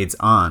decades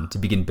on, to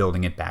begin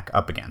building it back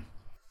up again.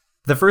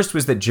 The first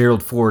was that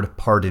Gerald Ford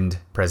pardoned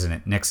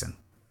President Nixon.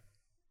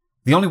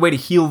 The only way to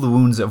heal the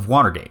wounds of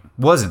Watergate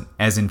wasn't,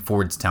 as in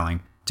Ford's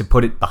telling, to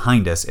put it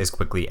behind us as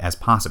quickly as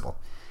possible.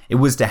 It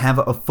was to have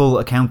a full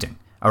accounting,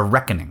 a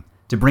reckoning,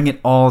 to bring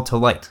it all to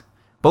light.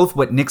 Both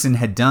what Nixon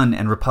had done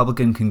and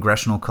Republican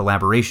congressional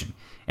collaboration,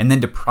 and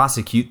then to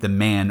prosecute the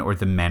man or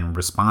the men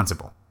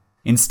responsible.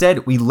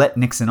 Instead, we let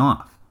Nixon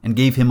off and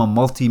gave him a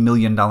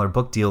multi-million-dollar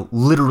book deal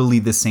literally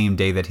the same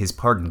day that his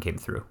pardon came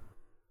through.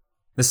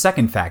 The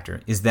second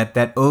factor is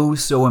that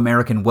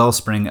oh-so-American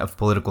wellspring of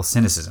political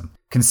cynicism,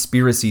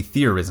 conspiracy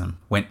theorism,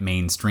 went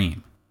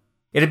mainstream.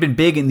 It had been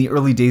big in the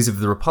early days of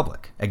the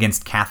Republic,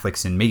 against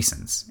Catholics and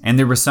Masons, and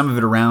there was some of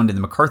it around in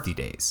the McCarthy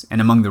days, and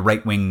among the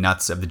right-wing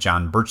nuts of the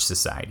John Birch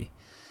Society.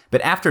 But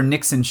after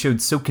Nixon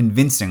showed so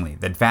convincingly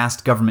that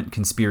vast government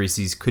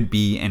conspiracies could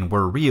be and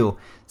were real,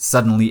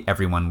 suddenly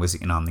everyone was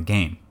in on the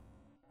game.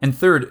 And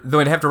third, though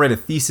I'd have to write a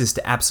thesis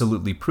to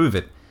absolutely prove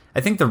it,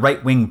 I think the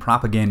right-wing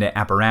propaganda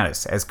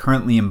apparatus, as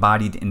currently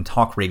embodied in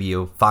talk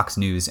radio, Fox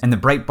News, and the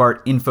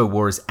Breitbart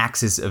InfoWars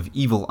axis of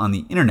evil on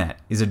the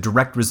internet, is a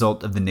direct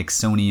result of the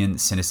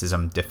Nixonian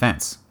cynicism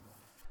defense.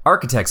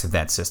 Architects of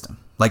that system,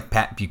 like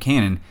Pat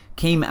Buchanan,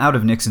 came out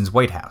of Nixon's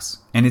White House,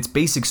 and its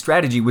basic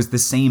strategy was the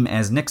same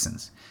as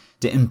Nixon's: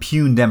 to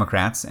impugn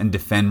Democrats and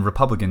defend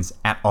Republicans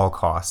at all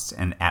costs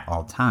and at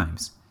all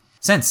times.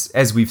 Since,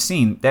 as we've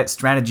seen, that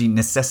strategy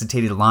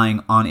necessitated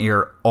lying on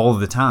air all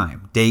the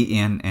time, day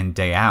in and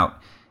day out,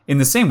 in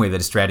the same way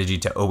that a strategy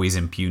to always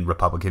impugn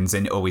Republicans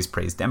and always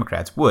praise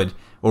Democrats would,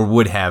 or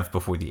would have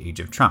before the age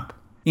of Trump.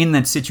 In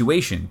that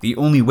situation, the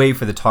only way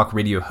for the talk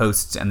radio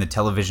hosts and the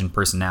television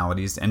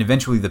personalities, and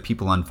eventually the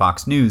people on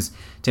Fox News,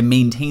 to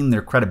maintain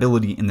their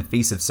credibility in the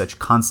face of such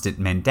constant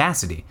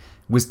mendacity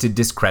was to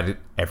discredit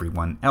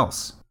everyone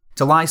else,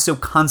 to lie so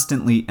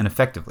constantly and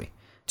effectively,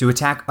 to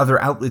attack other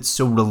outlets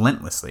so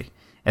relentlessly,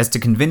 as to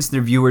convince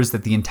their viewers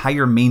that the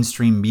entire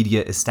mainstream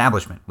media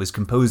establishment was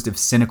composed of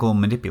cynical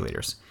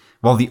manipulators,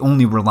 while the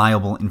only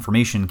reliable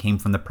information came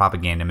from the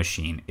propaganda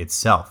machine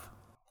itself.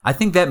 I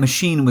think that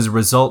machine was a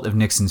result of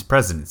Nixon's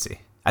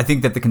presidency. I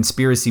think that the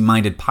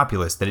conspiracy-minded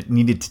populace that it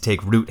needed to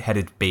take root had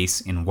its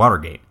base in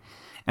Watergate.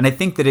 And I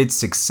think that its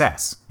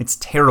success, its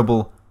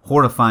terrible,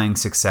 horrifying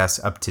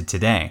success up to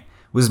today,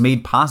 was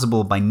made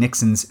possible by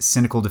Nixon's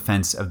cynical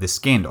defense of the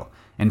scandal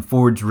and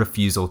Ford's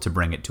refusal to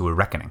bring it to a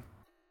reckoning.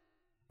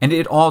 And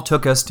it all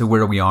took us to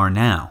where we are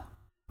now.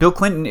 Bill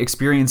Clinton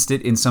experienced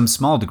it in some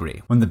small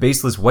degree when the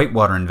baseless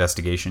Whitewater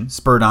investigation,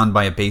 spurred on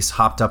by a base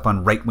hopped up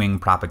on right-wing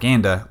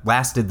propaganda,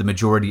 lasted the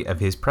majority of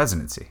his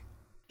presidency.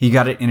 He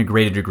got it in a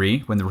greater degree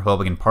when the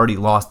Republican Party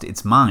lost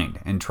its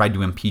mind and tried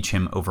to impeach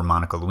him over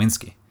Monica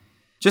Lewinsky.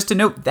 Just to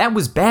note, that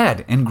was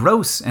bad and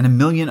gross and a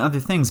million other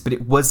things, but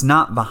it was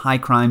not the high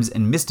crimes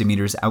and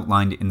misdemeanors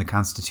outlined in the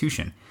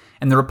Constitution.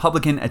 And the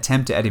Republican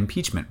attempt at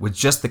impeachment was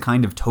just the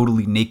kind of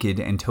totally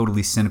naked and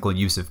totally cynical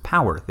use of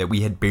power that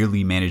we had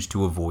barely managed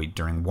to avoid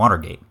during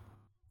Watergate.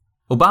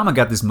 Obama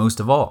got this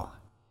most of all.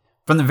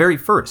 From the very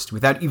first,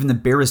 without even the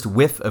barest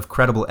whiff of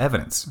credible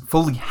evidence,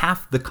 fully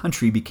half the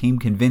country became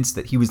convinced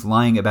that he was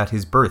lying about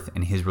his birth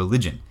and his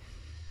religion.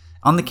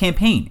 On the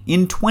campaign,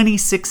 in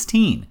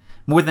 2016,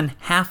 more than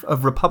half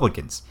of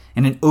Republicans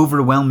and an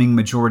overwhelming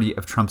majority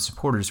of Trump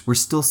supporters were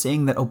still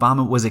saying that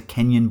Obama was a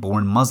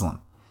Kenyan-born Muslim.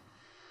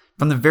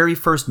 From the very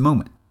first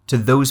moment, to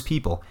those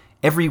people,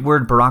 every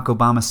word Barack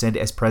Obama said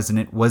as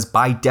president was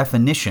by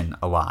definition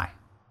a lie.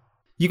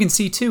 You can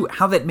see, too,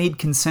 how that made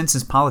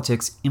consensus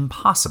politics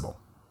impossible.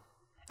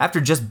 After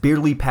just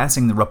barely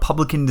passing the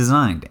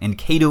Republican-designed and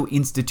Cato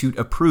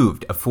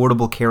Institute-approved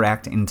Affordable Care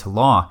Act into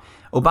law,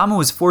 Obama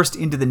was forced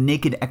into the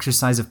naked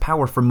exercise of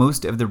power for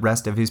most of the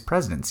rest of his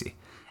presidency,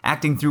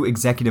 acting through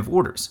executive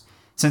orders,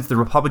 since the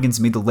Republicans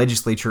made the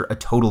legislature a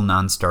total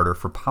non-starter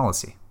for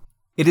policy.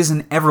 It is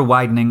an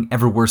ever-widening,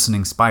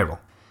 ever-worsening spiral,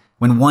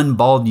 when one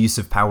bald use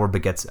of power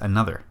begets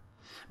another.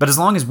 But as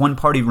long as one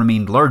party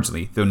remained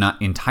largely, though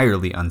not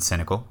entirely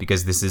uncynical,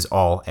 because this is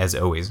all, as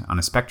always, on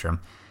a spectrum,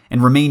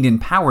 and remained in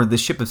power, the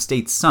ship of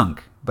state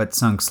sunk, but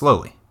sunk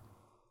slowly.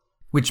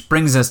 Which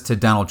brings us to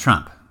Donald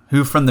Trump,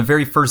 who from the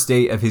very first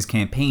day of his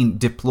campaign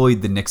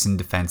deployed the Nixon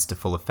defense to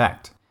full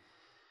effect.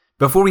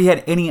 Before we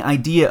had any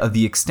idea of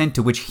the extent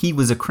to which he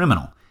was a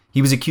criminal, he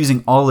was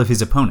accusing all of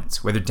his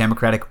opponents, whether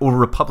Democratic or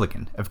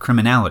Republican, of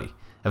criminality,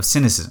 of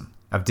cynicism,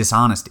 of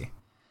dishonesty.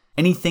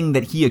 Anything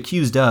that he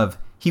accused of,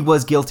 he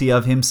was guilty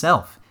of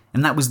himself,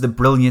 and that was the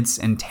brilliance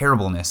and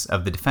terribleness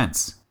of the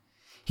defense.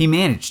 He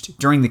managed,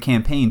 during the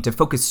campaign, to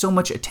focus so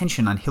much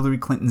attention on Hillary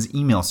Clinton's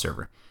email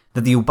server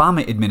that the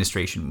Obama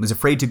administration was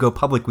afraid to go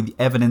public with the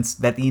evidence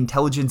that the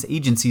intelligence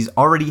agencies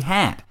already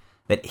had,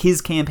 that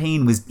his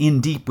campaign was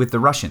in deep with the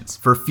Russians,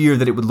 for fear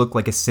that it would look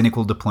like a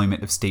cynical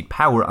deployment of state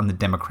power on the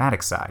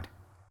Democratic side.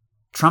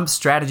 Trump's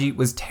strategy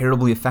was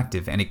terribly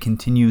effective, and it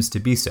continues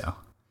to be so.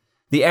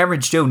 The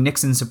average Joe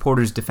Nixon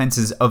supporters'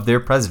 defenses of their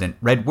president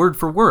read word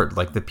for word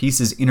like the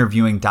pieces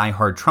interviewing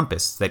die-hard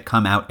Trumpists that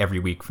come out every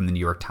week from the New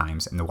York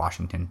Times and the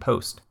Washington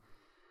Post.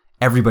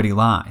 Everybody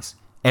lies,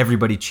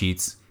 everybody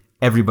cheats,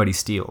 everybody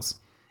steals.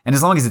 And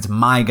as long as it's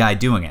my guy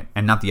doing it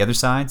and not the other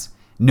side's,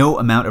 no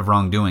amount of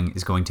wrongdoing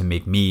is going to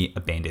make me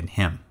abandon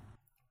him.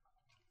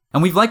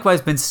 And we've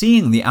likewise been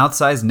seeing the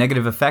outsized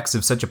negative effects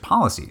of such a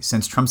policy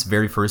since Trump's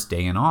very first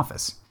day in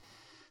office.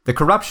 The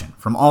corruption,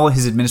 from all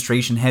his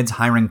administration heads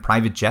hiring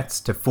private jets,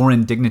 to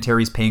foreign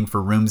dignitaries paying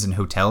for rooms in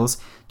hotels,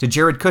 to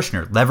Jared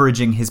Kushner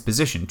leveraging his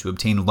position to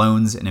obtain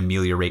loans and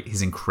ameliorate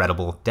his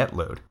incredible debt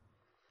load.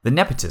 The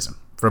nepotism,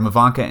 from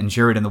Ivanka and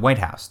Jared in the White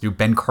House, through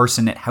Ben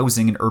Carson at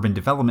Housing and Urban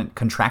Development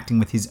contracting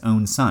with his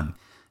own son,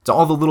 to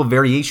all the little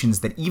variations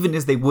that, even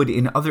as they would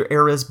in other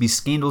eras be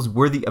scandals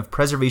worthy of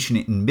preservation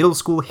in middle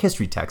school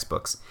history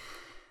textbooks,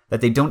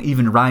 that they don't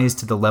even rise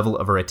to the level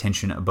of our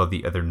attention above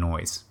the other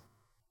noise.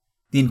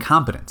 The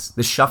incompetence,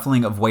 the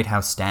shuffling of White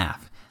House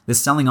staff, the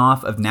selling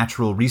off of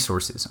natural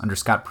resources under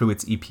Scott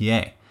Pruitt's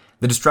EPA,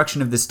 the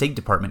destruction of the State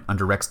Department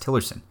under Rex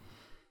Tillerson.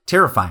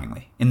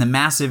 Terrifyingly, in the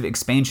massive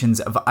expansions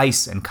of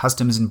ICE and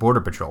Customs and Border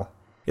Patrol.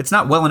 It's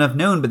not well enough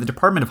known, but the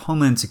Department of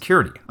Homeland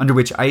Security, under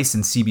which ICE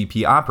and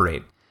CBP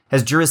operate,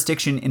 has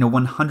jurisdiction in a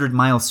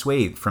 100-mile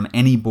swathe from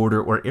any border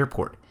or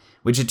airport,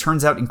 which it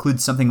turns out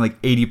includes something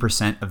like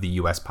 80% of the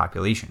U.S.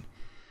 population.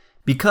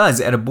 Because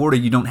at a border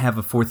you don't have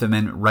a Fourth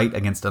Amendment right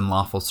against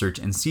unlawful search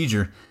and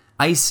seizure,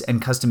 ICE and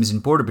Customs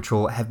and Border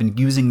Patrol have been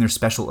using their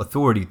special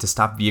authority to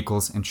stop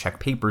vehicles and check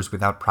papers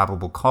without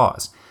probable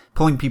cause,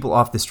 pulling people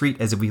off the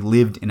street as if we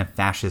lived in a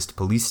fascist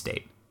police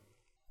state.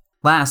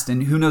 Last,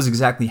 and who knows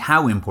exactly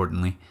how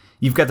importantly,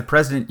 you've got the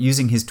president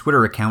using his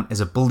Twitter account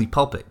as a bully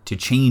pulpit to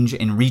change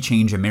and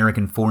rechange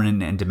American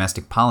foreign and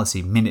domestic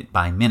policy minute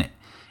by minute,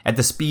 at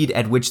the speed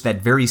at which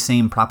that very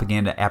same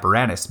propaganda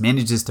apparatus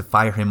manages to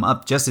fire him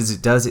up just as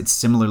it does its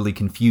similarly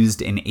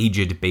confused and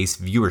aged base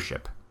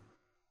viewership.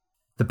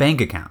 The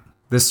bank account,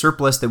 the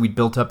surplus that we'd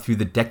built up through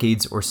the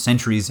decades or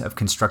centuries of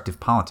constructive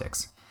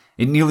politics.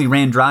 It nearly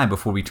ran dry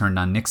before we turned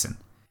on Nixon.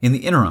 In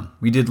the interim,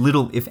 we did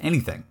little, if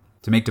anything,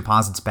 to make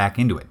deposits back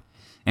into it.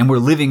 And we're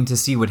living to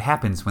see what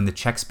happens when the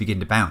checks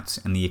begin to bounce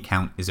and the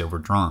account is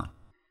overdrawn.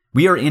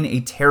 We are in a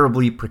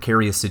terribly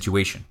precarious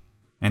situation,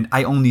 and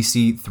I only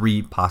see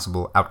 3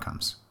 possible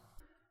outcomes.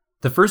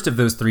 The first of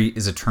those 3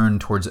 is a turn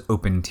towards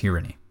open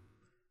tyranny.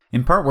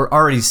 In part, we're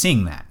already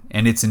seeing that,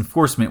 and its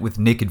enforcement with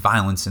naked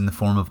violence in the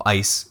form of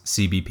ICE,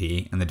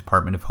 CBP, and the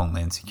Department of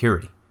Homeland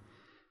Security.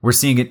 We're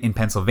seeing it in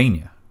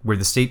Pennsylvania, where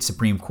the state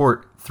Supreme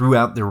Court threw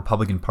out the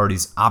Republican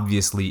Party's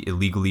obviously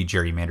illegally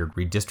gerrymandered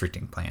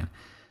redistricting plan.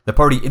 The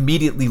party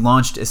immediately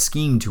launched a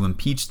scheme to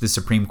impeach the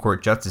Supreme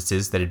Court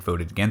justices that had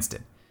voted against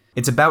it.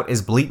 It's about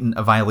as blatant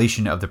a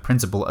violation of the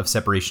principle of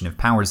separation of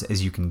powers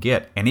as you can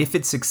get, and if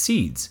it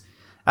succeeds,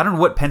 I don't know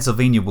what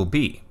Pennsylvania will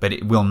be, but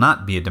it will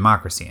not be a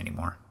democracy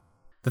anymore.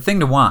 The thing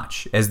to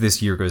watch, as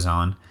this year goes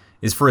on,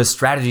 is for a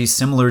strategy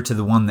similar to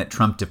the one that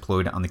Trump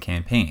deployed on the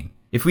campaign.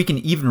 If we can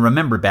even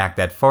remember back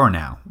that far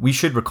now, we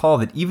should recall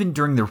that even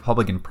during the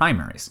Republican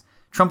primaries,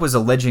 Trump was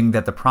alleging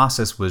that the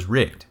process was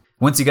rigged.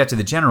 Once he got to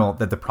the general,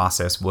 that the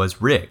process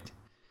was rigged.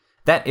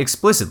 That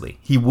explicitly,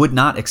 he would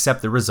not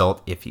accept the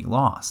result if he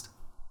lost.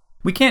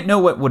 We can't know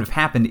what would have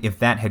happened if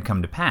that had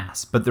come to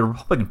pass, but the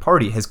Republican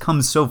Party has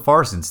come so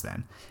far since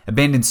then,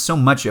 abandoned so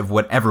much of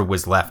whatever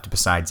was left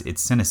besides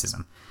its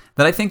cynicism,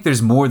 that I think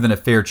there's more than a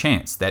fair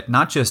chance that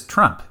not just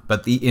Trump,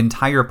 but the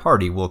entire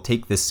party will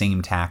take this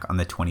same tack on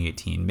the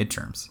 2018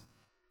 midterms.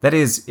 That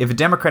is, if a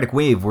Democratic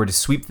wave were to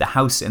sweep the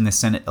House and the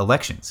Senate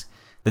elections,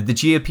 that the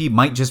GOP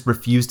might just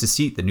refuse to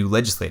seat the new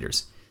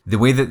legislators, the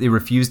way that they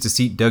refused to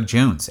seat Doug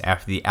Jones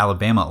after the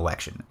Alabama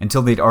election,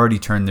 until they'd already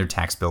turned their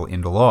tax bill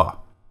into law.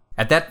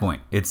 At that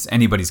point, it's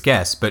anybody's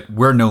guess, but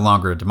we're no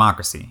longer a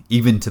democracy,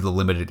 even to the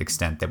limited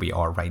extent that we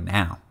are right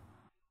now.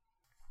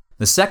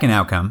 The second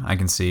outcome I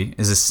can see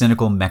is a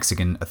cynical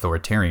Mexican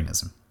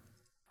authoritarianism.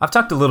 I've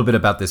talked a little bit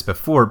about this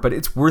before, but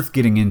it's worth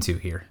getting into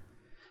here.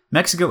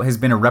 Mexico has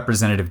been a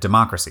representative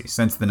democracy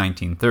since the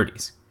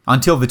 1930s.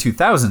 Until the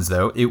 2000s,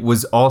 though, it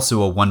was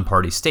also a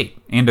one-party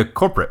state, and a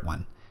corporate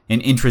one,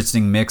 an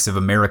interesting mix of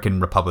American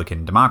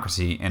Republican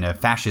democracy and a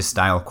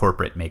fascist-style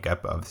corporate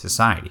makeup of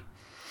society.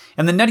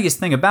 And the nuttiest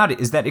thing about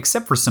it is that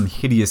except for some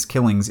hideous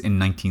killings in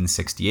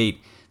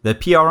 1968, the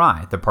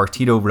PRI, the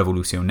Partido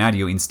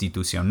Revolucionario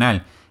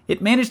Institucional,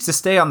 it managed to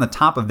stay on the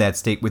top of that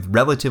state with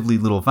relatively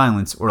little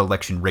violence or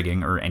election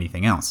rigging or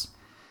anything else.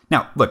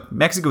 Now, look,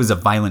 Mexico is a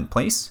violent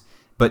place,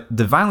 but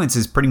the violence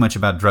is pretty much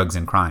about drugs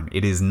and crime.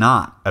 It is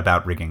not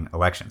about rigging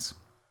elections.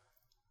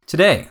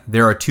 Today,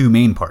 there are two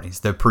main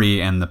parties, the PRI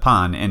and the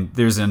PAN, and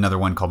there's another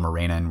one called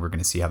Morena, and we're going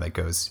to see how that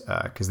goes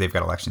because they've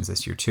got elections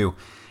this year too.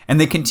 And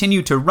they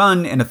continue to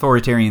run an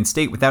authoritarian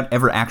state without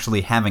ever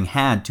actually having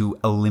had to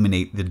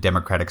eliminate the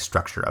democratic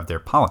structure of their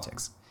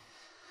politics.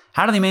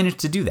 How do they manage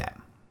to do that?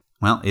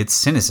 Well, it's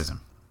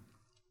cynicism.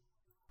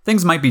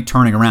 Things might be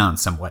turning around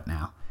somewhat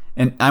now,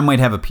 and I might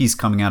have a piece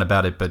coming out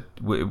about it, but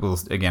we'll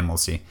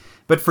see.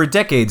 But for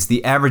decades,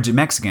 the average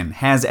Mexican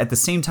has at the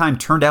same time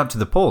turned out to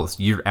the polls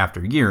year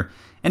after year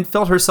and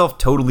felt herself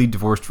totally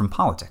divorced from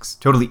politics,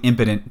 totally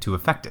impotent to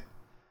affect it.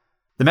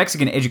 The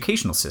Mexican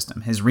educational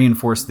system has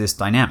reinforced this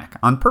dynamic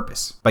on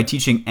purpose by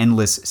teaching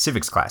endless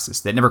civics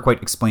classes that never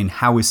quite explain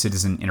how a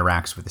citizen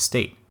interacts with the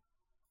state.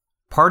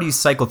 Parties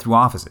cycle through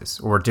offices,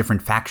 or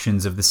different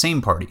factions of the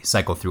same party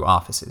cycle through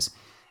offices,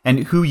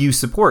 and who you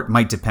support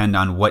might depend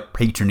on what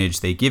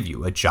patronage they give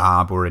you, a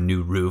job or a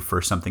new roof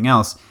or something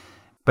else.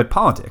 But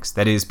politics,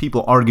 that is,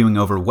 people arguing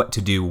over what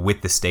to do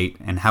with the state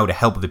and how to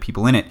help the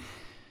people in it,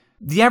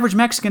 the average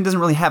Mexican doesn't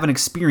really have an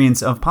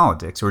experience of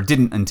politics, or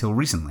didn't until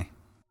recently.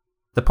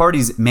 The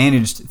parties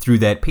managed through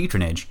that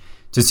patronage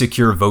to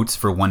secure votes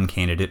for one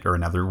candidate or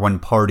another, one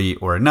party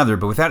or another,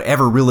 but without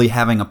ever really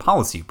having a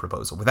policy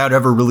proposal, without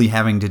ever really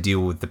having to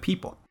deal with the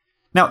people.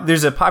 Now,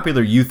 there's a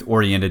popular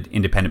youth-oriented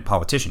independent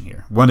politician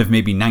here, one of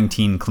maybe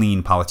 19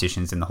 clean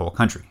politicians in the whole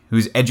country,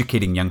 who's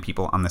educating young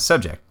people on the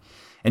subject.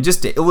 And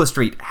just to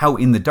illustrate how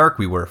in the dark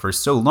we were for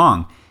so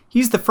long,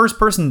 he's the first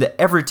person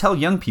to ever tell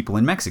young people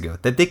in Mexico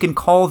that they can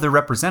call their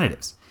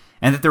representatives,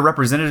 and that their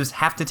representatives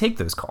have to take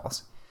those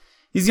calls.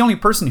 He's the only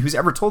person who's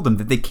ever told them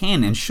that they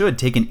can and should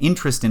take an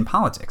interest in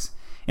politics,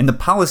 in the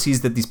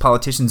policies that these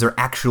politicians are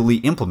actually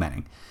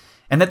implementing,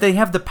 and that they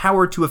have the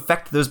power to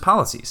affect those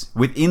policies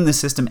within the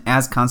system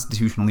as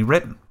constitutionally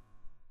written.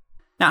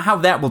 Now, how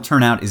that will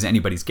turn out is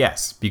anybody's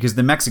guess, because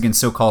the Mexican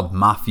so-called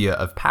mafia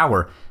of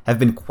power have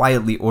been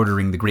quietly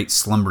ordering the great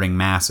slumbering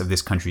mass of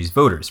this country's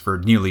voters for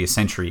nearly a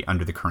century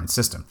under the current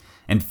system,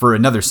 and for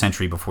another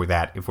century before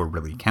that if we're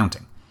really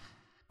counting.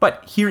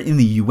 But here in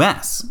the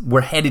US, we're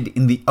headed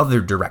in the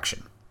other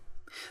direction.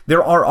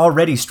 There are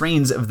already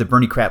strains of the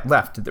Bernie-crat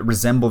left that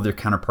resemble their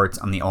counterparts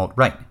on the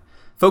alt-right.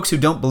 Folks who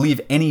don't believe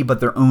any but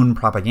their own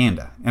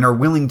propaganda and are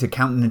willing to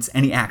countenance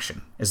any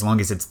action as long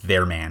as it's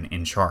their man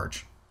in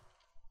charge.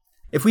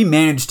 If we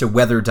manage to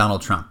weather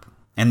Donald Trump,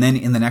 and then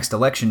in the next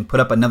election put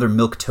up another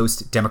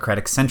milquetoast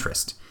Democratic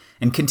centrist,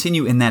 and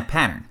continue in that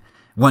pattern,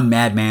 one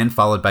madman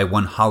followed by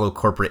one hollow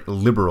corporate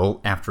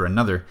liberal after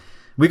another,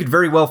 we could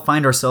very well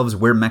find ourselves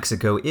where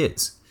Mexico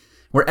is,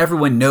 where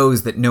everyone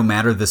knows that no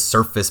matter the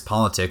surface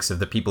politics of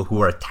the people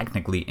who are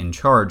technically in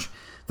charge,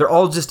 they're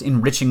all just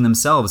enriching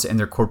themselves and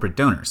their corporate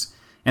donors,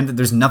 and that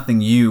there's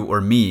nothing you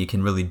or me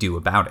can really do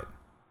about it.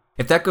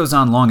 If that goes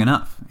on long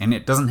enough, and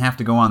it doesn't have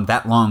to go on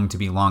that long to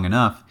be long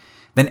enough,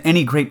 then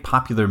any great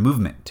popular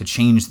movement to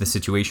change the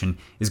situation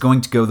is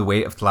going to go the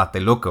way of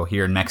Tlatelolco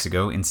here in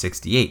Mexico in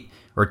 '68,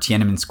 or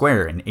Tiananmen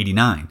Square in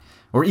 '89,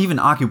 or even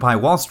Occupy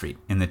Wall Street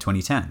in the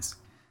 2010s.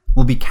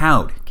 We'll be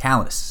cowed,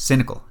 callous,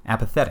 cynical,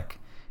 apathetic,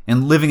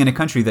 and living in a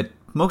country that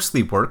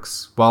mostly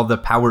works while the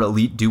power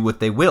elite do what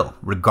they will,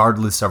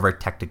 regardless of our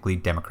technically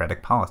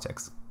democratic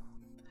politics.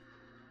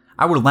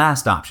 Our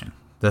last option,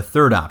 the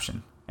third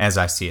option, as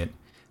I see it,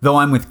 though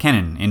I'm with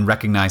Kennan in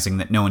recognizing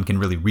that no one can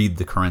really read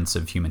the currents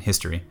of human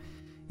history,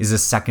 is a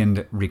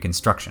second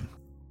reconstruction.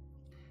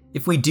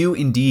 If we do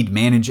indeed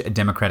manage a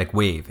democratic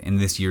wave in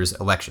this year's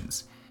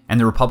elections, and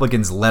the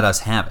Republicans let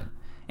us have it,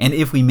 and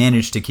if we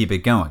manage to keep it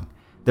going,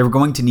 then we're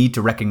going to need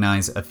to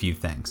recognize a few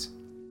things.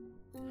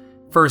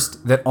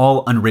 First, that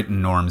all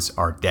unwritten norms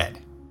are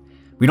dead.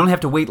 We don't have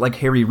to wait like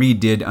Harry Reid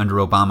did under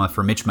Obama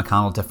for Mitch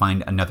McConnell to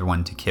find another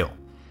one to kill.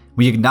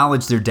 We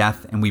acknowledge their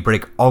death and we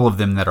break all of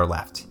them that are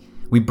left.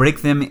 We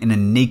break them in a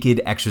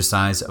naked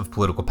exercise of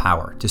political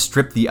power to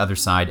strip the other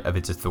side of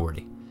its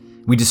authority.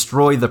 We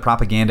destroy the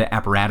propaganda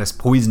apparatus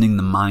poisoning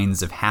the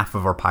minds of half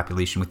of our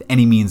population with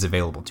any means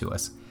available to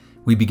us.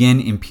 We begin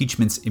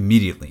impeachments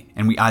immediately,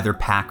 and we either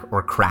pack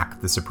or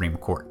crack the Supreme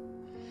Court.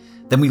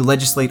 Then we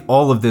legislate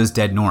all of those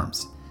dead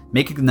norms,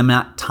 making them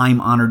not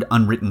time-honored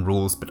unwritten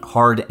rules, but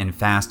hard and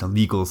fast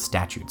legal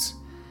statutes.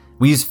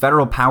 We use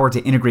federal power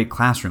to integrate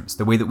classrooms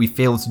the way that we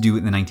failed to do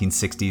in the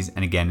 1960s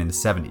and again in the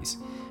 70s.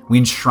 We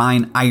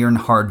enshrine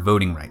iron-hard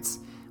voting rights.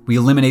 We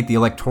eliminate the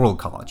Electoral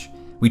College.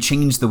 We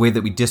change the way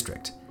that we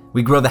district.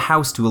 We grow the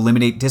House to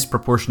eliminate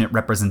disproportionate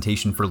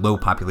representation for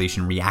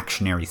low-population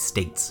reactionary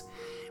states.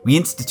 We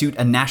institute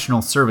a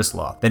national service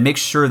law that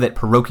makes sure that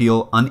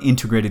parochial,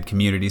 unintegrated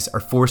communities are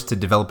forced to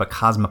develop a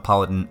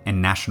cosmopolitan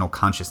and national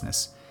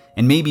consciousness.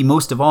 And maybe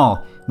most of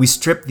all, we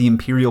strip the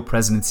imperial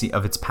presidency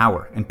of its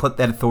power and put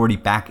that authority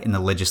back in the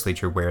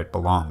legislature where it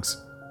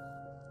belongs.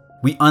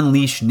 We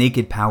unleash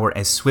naked power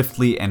as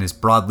swiftly and as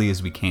broadly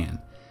as we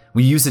can.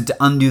 We use it to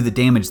undo the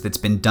damage that's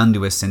been done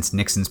to us since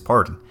Nixon's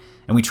pardon,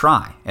 and we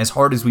try, as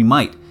hard as we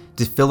might,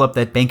 to fill up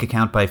that bank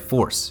account by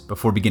force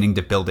before beginning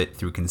to build it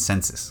through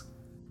consensus.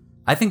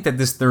 I think that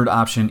this third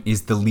option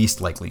is the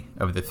least likely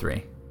of the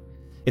three.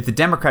 If the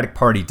Democratic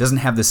Party doesn't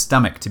have the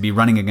stomach to be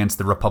running against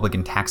the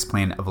Republican tax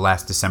plan of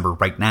last December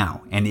right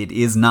now, and it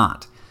is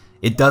not,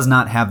 it does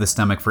not have the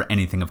stomach for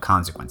anything of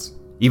consequence,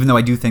 even though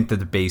I do think that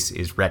the base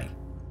is ready.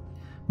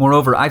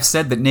 Moreover, I've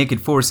said that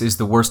naked force is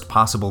the worst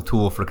possible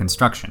tool for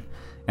construction,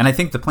 and I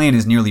think the plan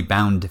is nearly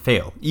bound to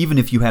fail, even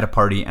if you had a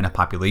party and a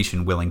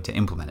population willing to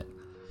implement it.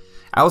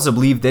 I also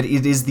believe that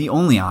it is the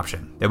only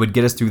option that would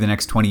get us through the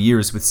next 20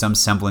 years with some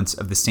semblance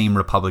of the same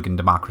Republican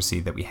democracy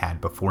that we had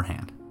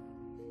beforehand.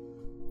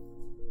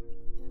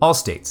 All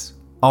states,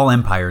 all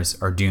empires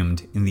are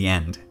doomed in the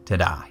end to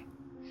die.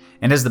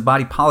 And as the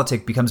body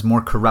politic becomes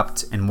more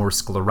corrupt and more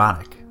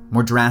sclerotic,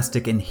 more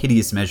drastic and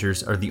hideous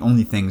measures are the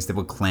only things that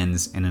will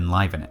cleanse and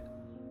enliven it.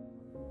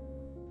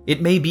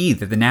 It may be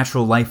that the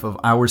natural life of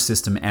our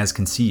system as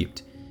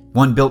conceived,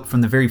 one built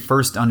from the very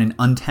first on an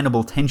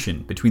untenable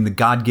tension between the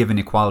God-given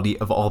equality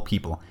of all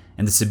people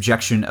and the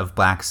subjection of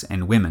blacks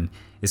and women,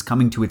 is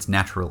coming to its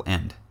natural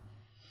end.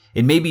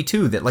 It may be,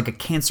 too, that like a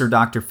cancer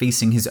doctor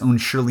facing his own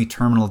surely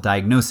terminal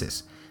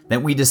diagnosis,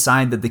 that we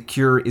decide that the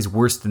cure is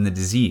worse than the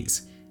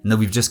disease, and that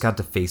we've just got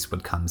to face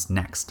what comes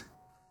next.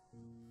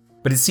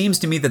 But it seems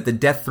to me that the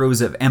death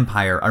throes of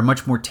empire are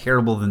much more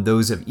terrible than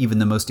those of even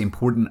the most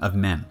important of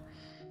men.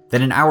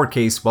 That in our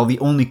case, while the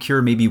only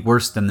cure may be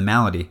worse than the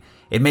malady,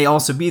 it may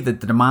also be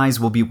that the demise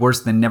will be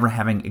worse than never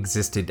having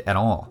existed at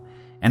all,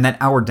 and that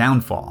our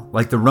downfall,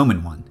 like the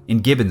Roman one, in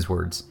Gibbon's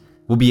words,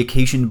 will be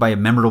occasioned by a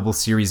memorable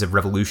series of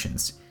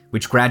revolutions,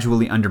 which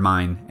gradually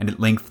undermine and at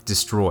length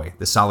destroy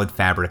the solid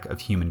fabric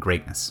of human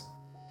greatness.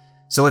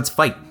 So let's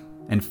fight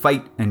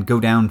and go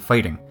down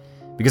fighting,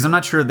 because I'm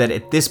not sure that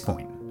at this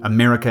point,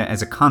 America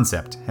as a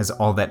concept has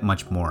all that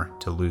much more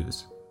to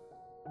lose.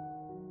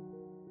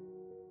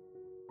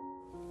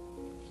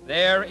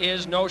 There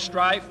is no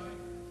strife,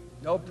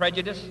 no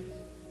prejudice,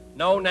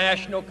 no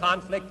national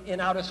conflict in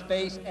outer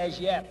space as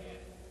yet.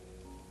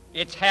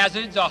 Its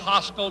hazards are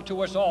hostile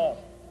to us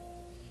all.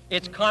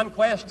 Its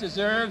conquest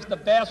deserves the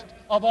best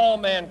of all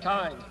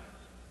mankind,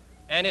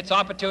 and its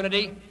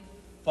opportunity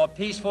for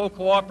peaceful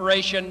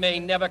cooperation may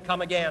never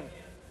come again.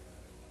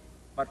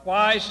 But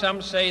why, some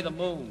say, the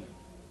moon?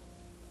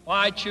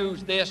 Why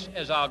choose this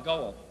as our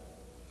goal?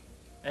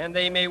 And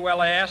they may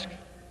well ask,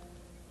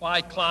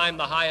 why climb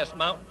the highest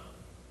mountain?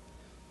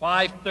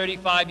 Why,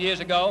 35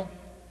 years ago,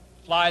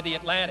 fly the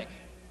Atlantic?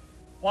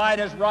 Why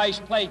does Rice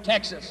play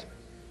Texas?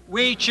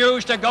 We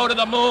choose to go to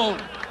the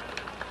moon.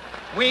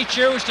 We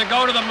choose to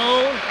go to the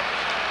moon.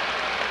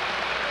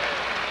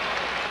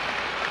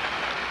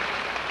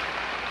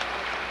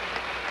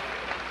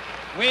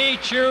 We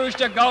choose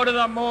to go to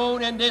the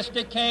moon in this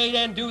decade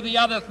and do the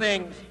other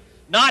things,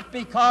 not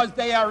because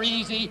they are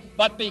easy,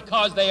 but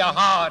because they are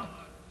hard.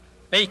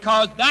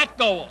 Because that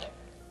goal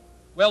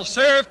will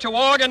serve to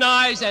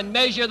organize and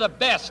measure the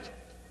best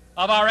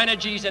of our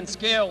energies and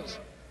skills.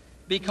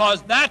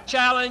 Because that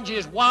challenge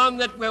is one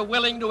that we're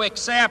willing to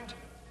accept,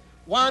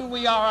 one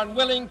we are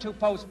unwilling to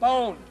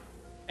postpone,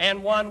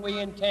 and one we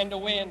intend to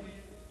win,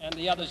 and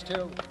the others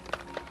too.